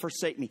me nor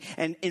forsake me,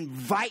 and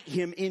invite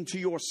him into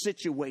your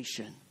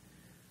situation.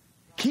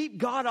 Keep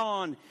God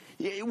on.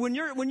 When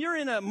you're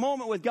in a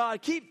moment with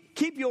God,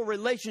 keep your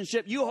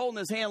relationship, you holding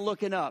his hand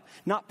looking up,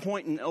 not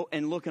pointing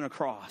and looking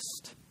across.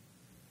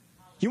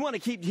 You want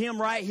to keep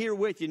him right here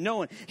with you,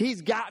 knowing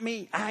he's got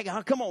me.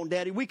 Come on,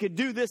 Daddy, we could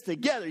do this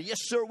together. Yes,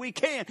 sir, we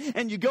can.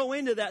 And you go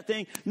into that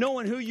thing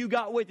knowing who you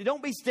got with you.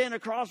 Don't be standing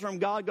across from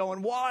God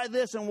going, why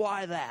this and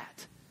why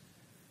that?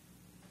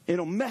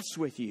 It'll mess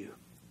with you.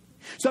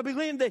 So I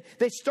believe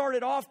they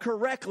started off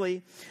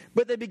correctly,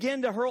 but they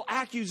began to hurl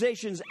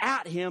accusations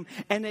at him,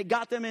 and it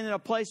got them in a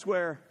place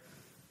where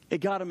it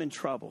got them in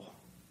trouble.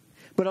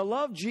 But I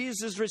love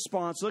Jesus'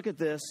 response. Look at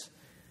this.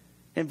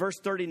 In verse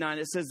 39,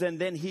 it says, and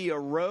then he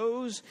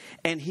arose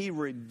and he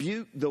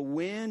rebuked the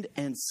wind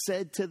and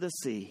said to the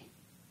sea.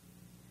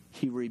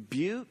 He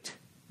rebuked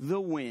the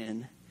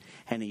wind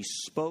and he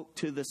spoke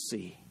to the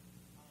sea.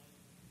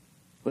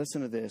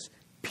 Listen to this.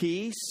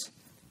 Peace,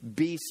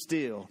 be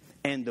still.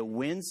 And the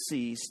wind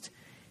ceased.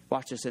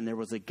 Watch this. And there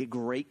was a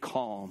great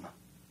calm.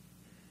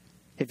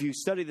 If you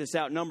study this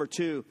out, number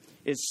 2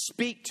 is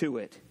speak to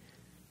it.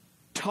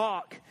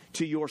 Talk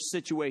to your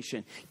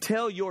situation.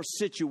 Tell your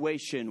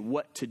situation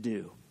what to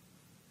do.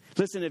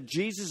 Listen, if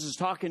Jesus is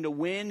talking to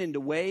wind and to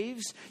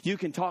waves, you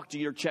can talk to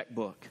your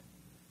checkbook.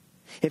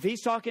 If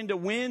he's talking to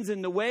winds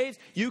and the waves,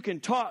 you can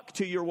talk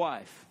to your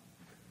wife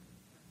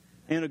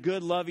in a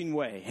good, loving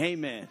way.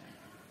 Amen.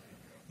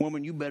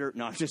 Woman, you better...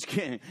 No, I'm just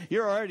kidding.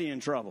 You're already in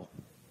trouble.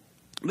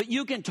 But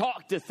you can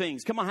talk to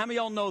things. Come on, how many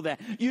of y'all know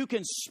that? You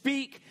can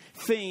speak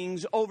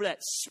things over that.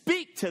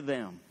 Speak to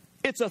them.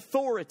 It's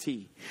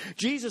authority.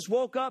 Jesus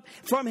woke up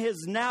from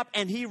his nap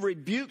and he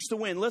rebukes the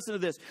wind. Listen to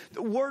this.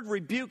 The word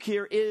rebuke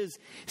here is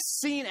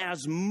seen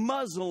as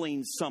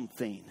muzzling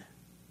something.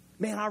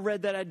 Man, I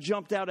read that. I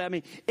jumped out at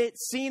me.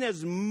 It's seen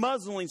as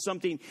muzzling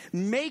something,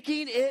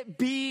 making it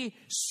be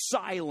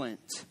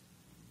silent.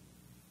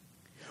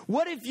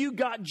 What if you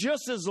got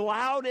just as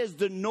loud as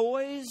the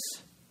noise?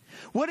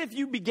 What if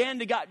you began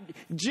to get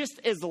just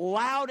as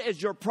loud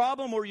as your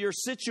problem or your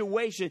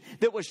situation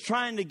that was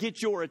trying to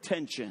get your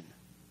attention?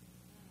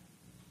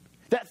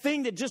 That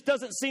thing that just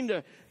doesn't seem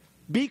to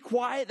be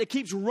quiet, that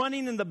keeps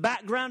running in the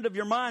background of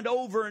your mind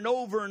over and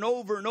over and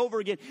over and over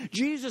again.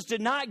 Jesus did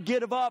not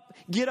get up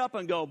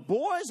and go,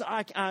 boys,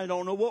 I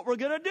don't know what we're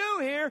going to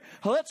do here.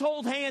 Let's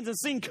hold hands and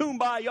sing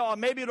Kumbaya.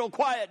 Maybe it'll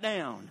quiet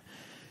down.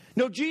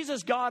 No,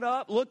 Jesus got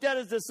up, looked at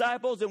his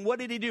disciples, and what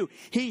did he do?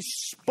 He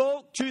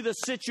spoke to the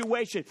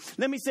situation.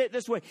 Let me say it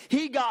this way.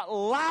 He got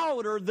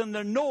louder than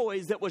the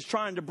noise that was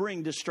trying to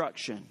bring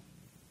destruction.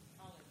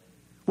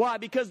 Why?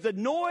 Because the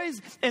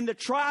noise and the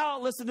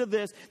trial, listen to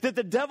this, that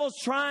the devil's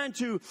trying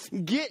to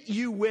get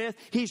you with,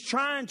 he's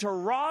trying to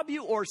rob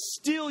you or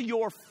steal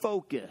your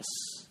focus.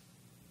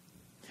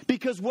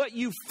 Because what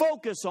you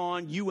focus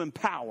on, you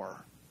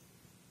empower.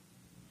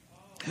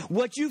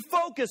 What you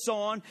focus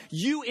on,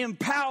 you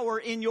empower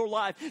in your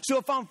life. So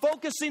if I'm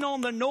focusing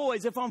on the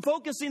noise, if I'm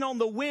focusing on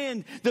the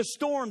wind, the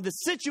storm, the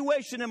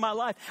situation in my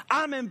life,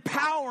 I'm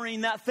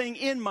empowering that thing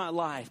in my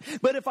life.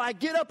 But if I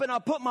get up and I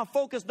put my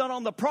focus not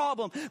on the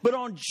problem, but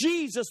on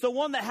Jesus, the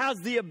one that has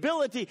the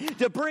ability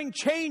to bring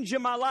change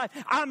in my life,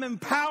 I'm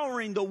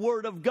empowering the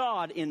Word of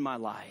God in my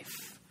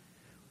life.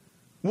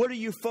 What are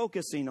you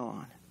focusing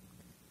on?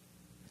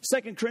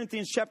 2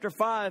 Corinthians chapter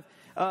 5,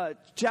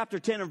 chapter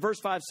 10 and verse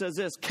 5 says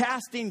this,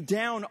 casting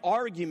down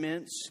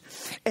arguments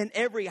and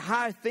every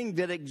high thing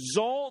that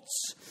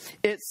exalts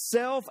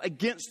itself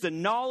against the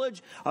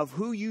knowledge of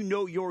who you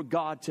know your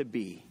God to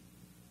be.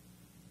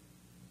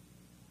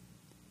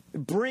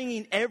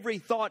 Bringing every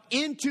thought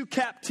into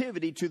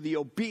captivity to the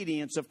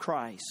obedience of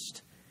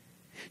Christ.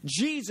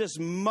 Jesus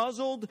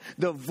muzzled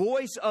the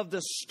voice of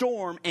the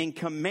storm and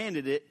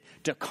commanded it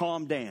to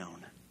calm down.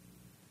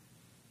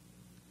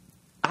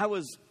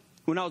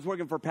 when I was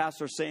working for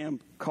Pastor Sam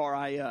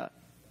Carr,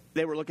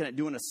 they were looking at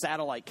doing a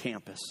satellite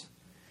campus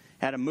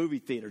at a movie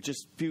theater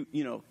just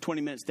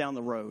 20 minutes down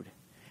the road.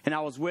 And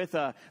I was with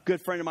a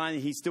good friend of mine.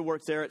 He still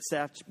works there at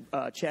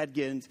SAF, Chad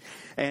Giddens.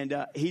 And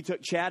he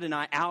took Chad and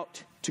I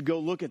out to go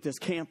look at this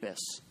campus.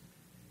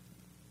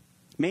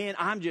 Man,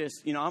 I'm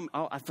just,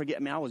 I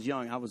forget. I was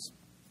young. I was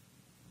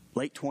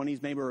late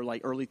 20s maybe, or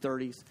like early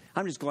 30s.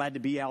 I'm just glad to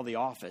be out of the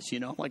office,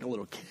 I'm like a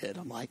little kid.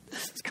 I'm like,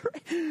 this is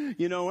great.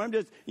 I'm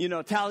just,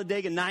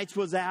 Talladega Nights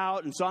was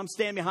out, and so I'm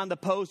standing behind the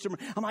poster.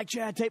 I'm like,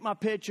 Chad, take my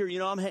picture.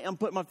 I'm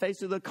putting my face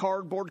to the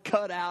cardboard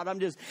cutout.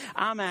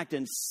 I'm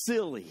acting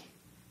silly.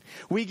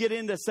 We get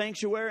into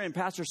sanctuary, and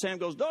Pastor Sam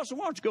goes, Dustin,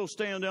 why don't you go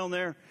stand down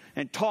there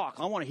and talk?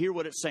 I want to hear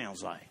what it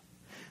sounds like.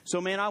 So,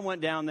 man, I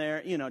went down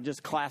there,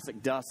 just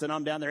classic Dustin.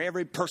 I'm down there,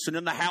 every person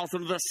in the house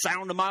under the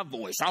sound of my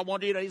voice. I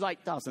want you to, he's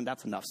like, Dustin,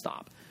 that's enough,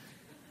 stop.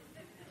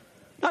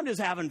 I'm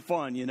just having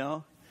fun,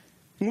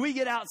 We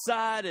get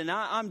outside, and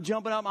I'm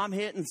jumping up, I'm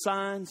hitting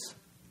signs.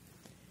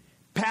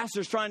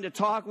 Pastor's trying to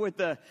talk with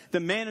the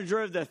manager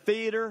of the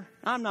theater.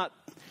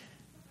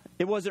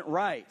 It wasn't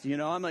right,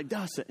 I'm like,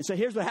 Dustin. So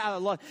here's what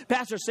happened.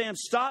 Pastor Sam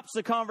stops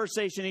the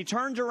conversation. He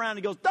turns around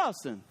and goes,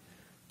 Dustin,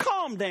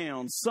 calm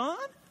down, son.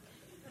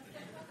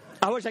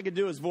 I wish I could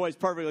do his voice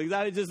perfectly.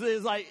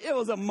 It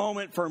was a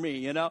moment for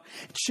me,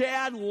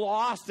 Chad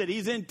lost it.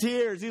 He's in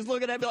tears. He's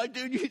looking at me like,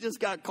 dude, you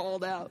just got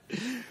called out.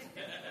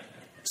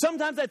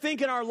 Sometimes I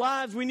think in our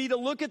lives we need to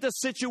look at the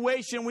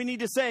situation. We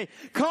need to say,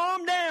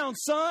 calm down,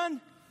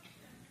 son.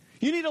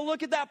 You need to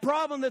look at that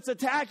problem that's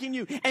attacking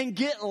you and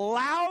get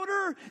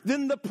louder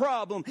than the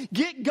problem.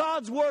 Get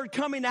God's word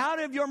coming out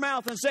of your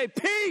mouth and say,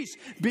 peace,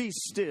 be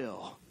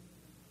still.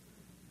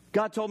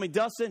 God told me,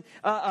 Dustin,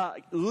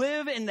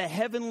 live in the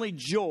heavenly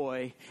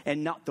joy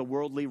and not the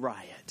worldly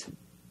riot.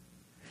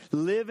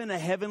 Live in a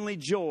heavenly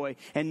joy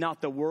and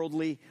not the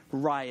worldly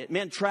riot.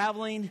 Man,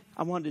 traveling,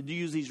 I wanted to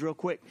use these real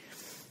quick.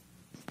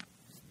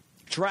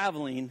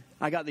 Traveling,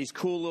 I got these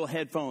cool little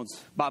headphones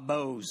by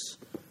Bose.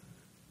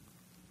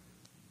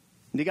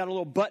 They got a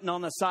little button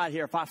on the side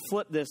here. If I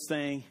flip this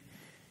thing,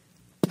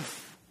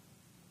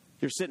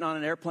 you're sitting on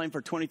an airplane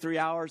for 23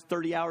 hours,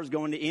 30 hours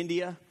going to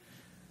India.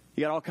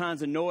 You got all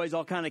kinds of noise,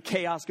 all kind of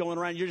chaos going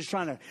around. You're just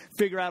trying to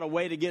figure out a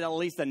way to get at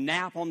least a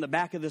nap on the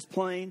back of this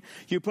plane.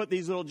 You put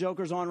these little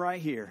jokers on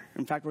right here.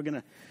 In fact,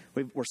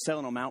 we're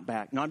selling them out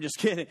back. No, I'm just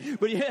kidding.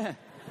 But yeah,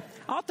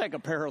 I'll take a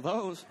pair of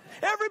those.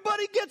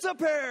 Everybody gets a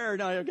pair.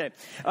 No, okay.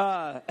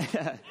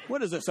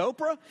 What is this,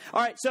 Oprah?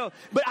 All right. So,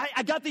 but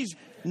I got these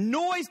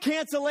noise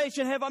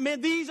cancellation headphones.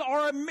 Man, these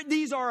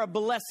are a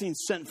blessing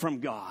sent from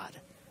God.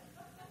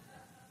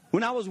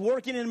 When I was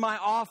working in my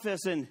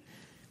office and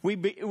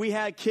we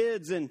had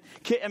kids and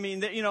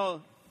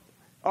the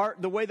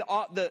way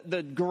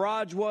the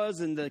garage was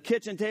and the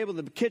kitchen table,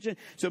 the kitchen.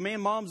 So me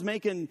and mom's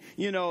making,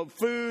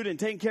 food and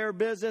taking care of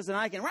business, and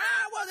I can,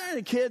 wasn't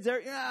any kids there?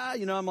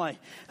 I'm like,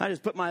 I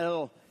just put my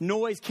little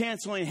noise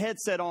canceling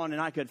headset on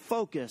and I could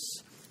focus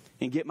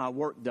and get my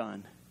work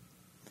done.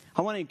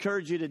 I want to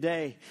encourage you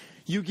today.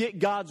 You get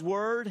God's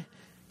word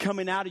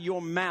coming out of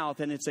your mouth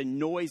and it's a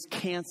noise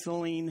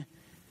canceling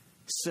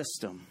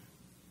system.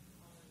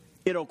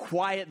 It'll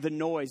quiet the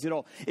noise.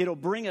 It'll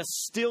bring a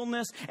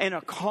stillness and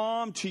a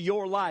calm to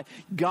your life.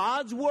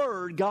 God's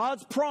word,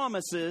 God's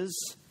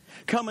promises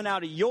coming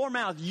out of your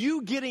mouth,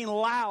 you getting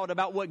loud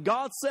about what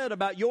God said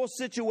about your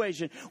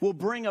situation will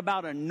bring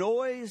about a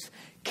noise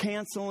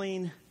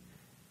canceling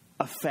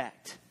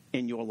effect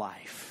in your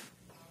life.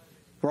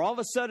 Where all of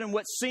a sudden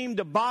what seemed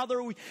to bother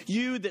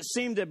you, that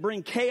seemed to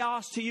bring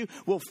chaos to you,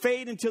 will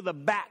fade into the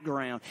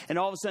background and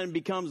all of a sudden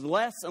becomes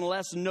less and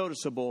less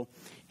noticeable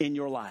in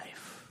your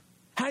life.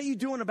 How are you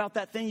doing about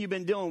that thing you've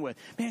been dealing with?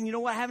 Man, you know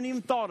what? I haven't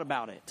even thought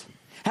about it.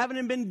 Haven't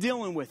even been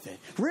dealing with it.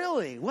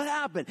 Really? What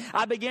happened?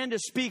 I began to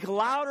speak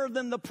louder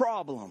than the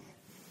problem.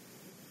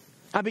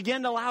 I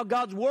began to allow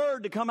God's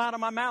word to come out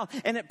of my mouth,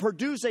 and it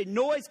produced a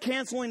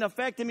noise-canceling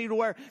effect in me to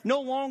where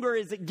no longer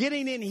is it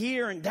getting in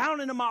here and down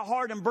into my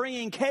heart and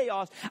bringing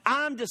chaos.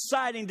 I'm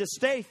deciding to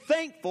stay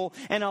thankful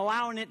and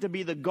allowing it to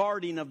be the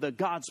guardian of the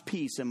God's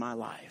peace in my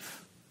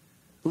life.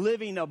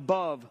 Living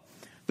above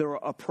the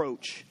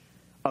approach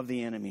of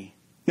the enemy.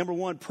 Number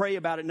one, pray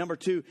about it. Number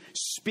two,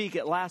 speak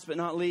it. Last but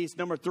not least,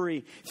 number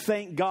three,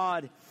 thank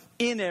God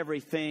in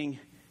everything,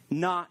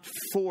 not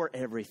for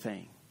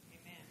everything.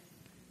 Amen.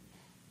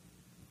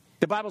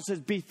 The Bible says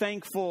be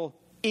thankful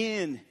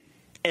in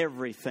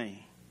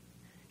everything.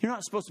 You're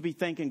not supposed to be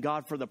thanking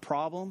God for the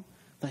problem.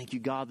 Thank you,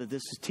 God, that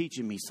this is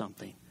teaching me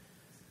something.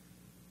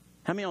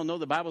 How many of y'all know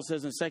the Bible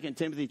says in 2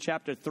 Timothy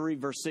chapter 3,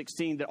 verse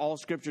 16, that all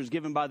Scripture is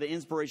given by the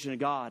inspiration of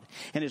God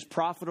and is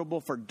profitable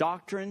for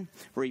doctrine,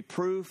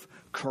 reproof,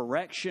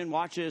 correction,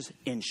 watch this,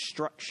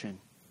 instruction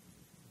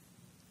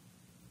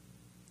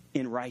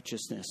in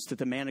righteousness, that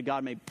the man of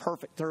God may be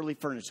perfect, thoroughly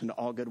furnished into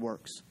all good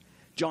works.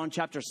 John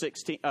chapter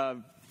 15,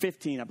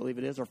 I believe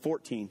it is, or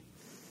 14,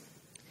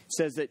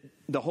 says that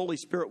the Holy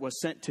Spirit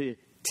was sent to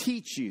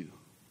teach you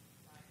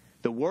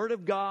the Word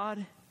of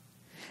God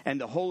and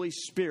the Holy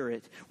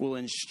Spirit will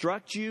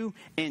instruct you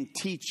and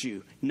teach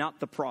you, not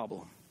the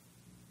problem.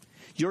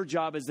 Your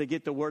job is to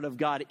get the Word of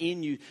God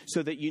in you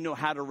so that you know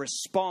how to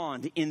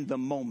respond in the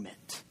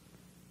moment.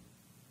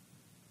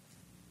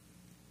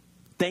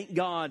 Thank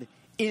God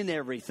in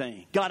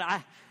everything. God,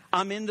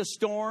 I'm in the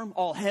storm.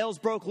 All hell's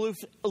broke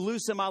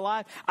loose in my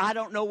life. I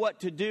don't know what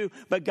to do.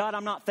 But God,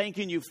 I'm not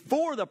thanking you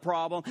for the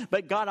problem.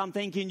 But God, I'm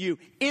thanking you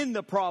in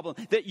the problem.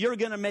 That you're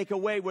going to make a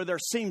way where there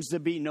seems to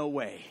be no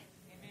way.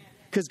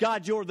 Because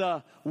God, you're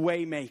the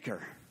way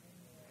maker.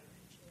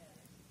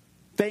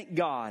 Thank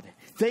God.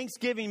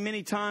 Thanksgiving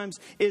many times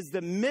is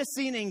the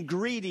missing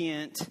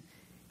ingredient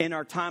in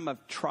our time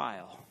of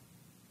trial.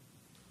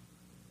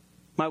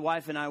 My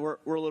wife and I, we're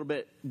a little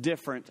bit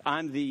different.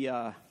 I'm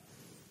the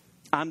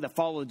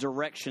follow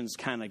directions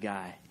kind of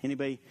guy.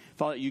 Anybody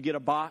follow? You get a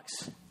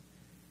box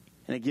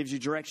and it gives you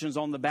directions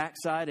on the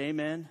backside.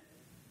 Amen.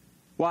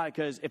 Why?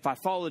 Because if I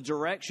follow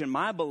direction,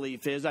 my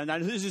belief is, I know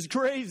this is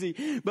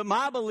crazy, but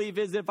my belief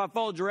is that if I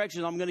follow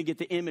directions, I'm going to get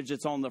the image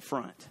that's on the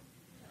front.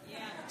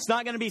 It's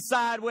not going to be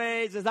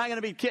sideways. It's not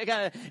going to be,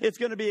 it's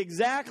going to be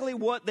exactly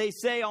what they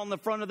say on the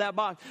front of that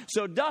box.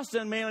 So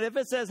Dustin, man, if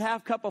it says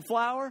half cup of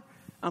flour,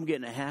 I'm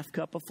getting a half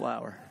cup of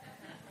flour.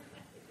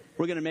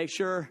 We're going to make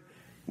sure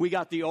we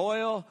got the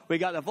oil, we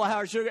got the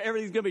flour, sugar,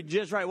 everything's going to be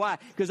just right. Why?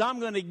 Because I'm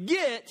going to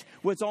get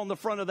what's on the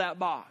front of that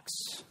box.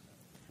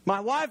 My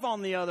wife,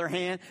 on the other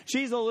hand,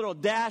 she's a little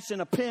dash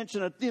and a pinch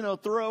and a,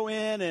 throw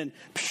in and,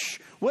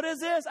 what is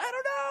this? I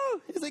don't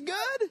know. Is it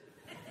good?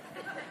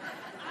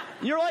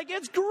 You're like,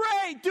 it's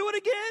great. Do it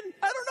again.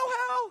 I don't know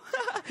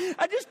how.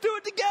 I just do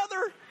it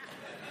together.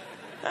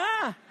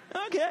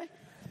 Okay.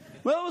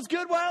 Well, it was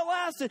good while it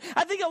lasted.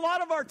 I think a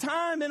lot of our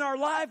time in our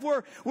life,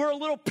 we're a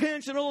little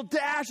pinch and a little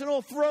dash and a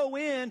little throw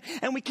in,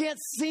 and we can't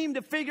seem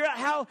to figure out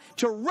how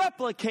to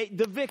replicate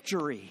the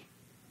victory.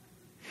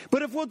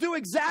 But if we'll do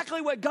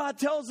exactly what God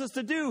tells us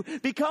to do,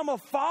 become a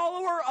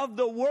follower of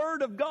the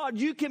Word of God,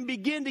 you can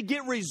begin to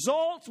get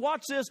results,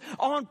 watch this,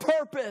 on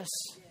purpose.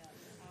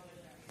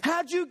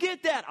 How'd you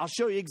get that? I'll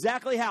show you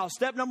exactly how.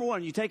 Step number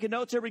 1, you taking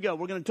notes? Here we go.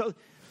 We're going to...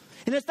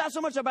 And it's not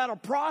so much about a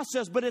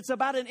process, but it's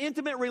about an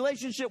intimate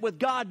relationship with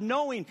God,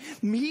 knowing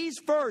He's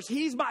first.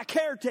 He's my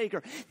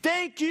caretaker.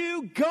 Thank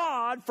you,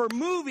 God, for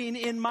moving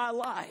in my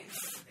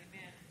life.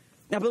 Amen.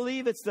 I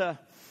believe it's the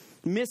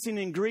missing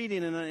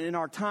ingredient in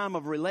our time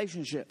of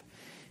relationship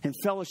and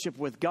fellowship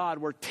with God.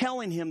 We're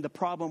telling Him the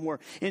problem. We're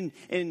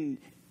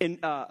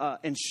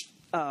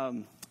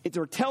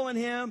we're telling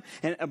Him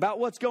about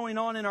what's going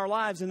on in our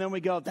lives, and then we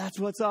go, that's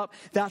what's up,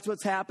 that's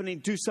what's happening,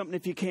 do something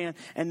if you can,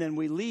 and then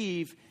we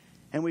leave,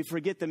 and we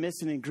forget the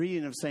missing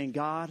ingredient of saying,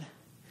 God,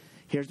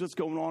 here's what's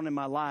going on in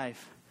my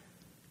life.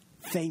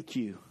 Thank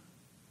you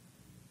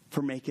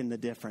for making the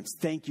difference.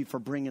 Thank you for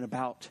bringing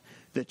about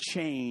the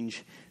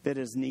change that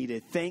is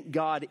needed. Thank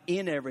God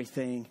in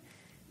everything,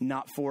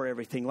 not for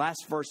everything.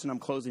 Last verse, and I'm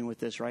closing with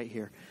this right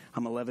here.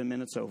 I'm 11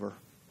 minutes over.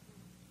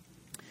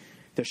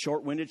 The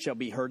short-winded shall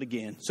be heard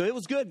again. So it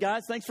was good,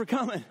 guys. Thanks for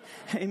coming.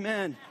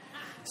 Amen.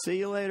 See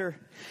you later.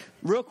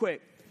 Real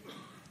quick.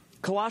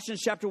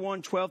 Colossians chapter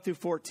 1, 12 through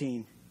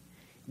 14.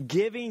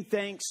 Giving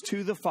thanks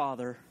to the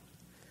Father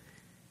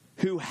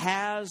who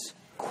has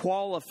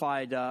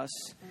qualified us,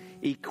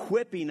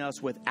 equipping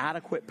us with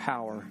adequate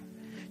power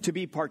to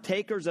be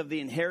partakers of the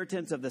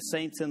inheritance of the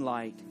saints in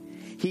light.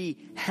 He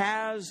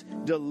has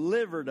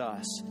delivered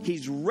us.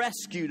 He's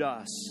rescued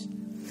us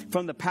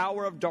from the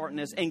power of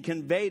darkness and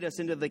conveyed us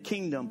into the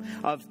kingdom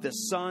of the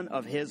Son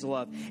of His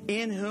love,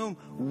 in whom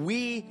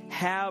we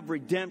have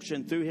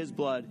redemption through His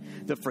blood,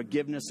 the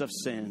forgiveness of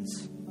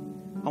sins.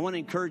 I want to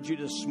encourage you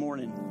this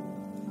morning,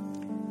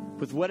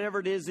 with whatever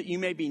it is that you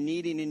may be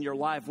needing in your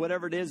life,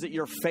 whatever it is that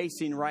you're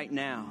facing right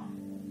now,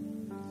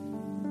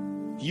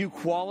 you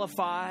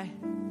qualify,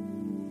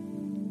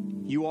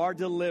 you are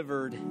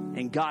delivered,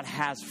 and God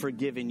has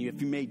forgiven you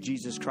if you made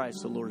Jesus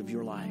Christ the Lord of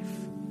your life.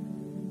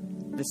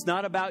 It's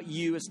not about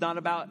you. It's not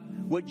about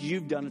what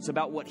you've done. It's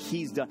about what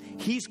He's done.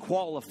 He's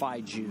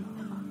qualified you.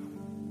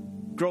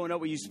 Growing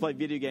up, we used to play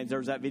video games. There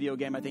was that video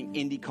game, I think,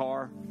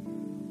 IndyCar.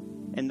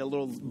 And the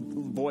little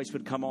voice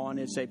would come on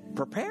and say,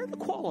 prepare to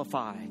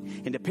qualify.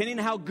 And depending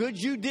on how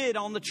good you did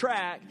on the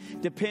track,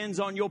 depends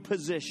on your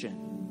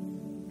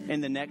position in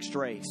the next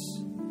race.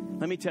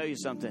 Let me tell you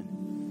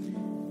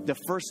something. The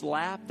first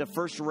lap, the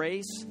first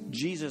race,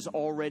 Jesus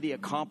already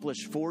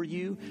accomplished for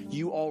you.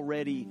 You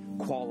already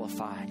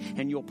qualify.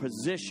 And your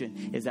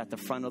position is at the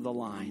front of the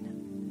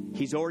line.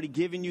 He's already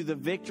given you the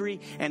victory.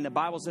 And the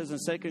Bible says in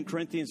 2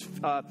 Corinthians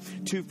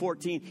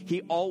 2:14,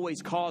 He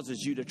always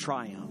causes you to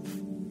triumph.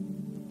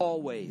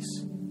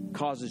 Always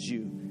causes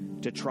you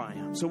to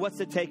triumph. So what's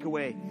the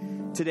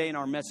takeaway today in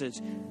our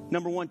message?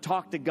 Number 1,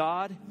 talk to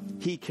God.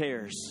 He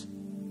cares.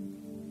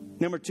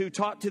 Number 2,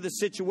 talk to the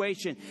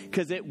situation,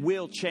 because it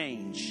will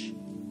change.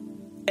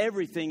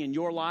 Everything in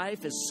your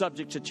life is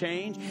subject to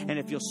change, and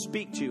if you'll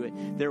speak to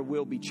it, there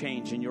will be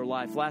change in your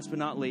life. Last but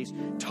not least,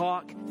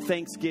 talk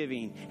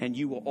thanksgiving, and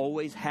you will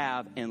always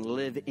have and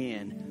live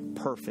in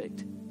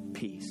perfect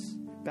peace.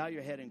 Bow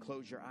your head and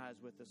close your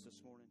eyes with us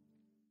this morning.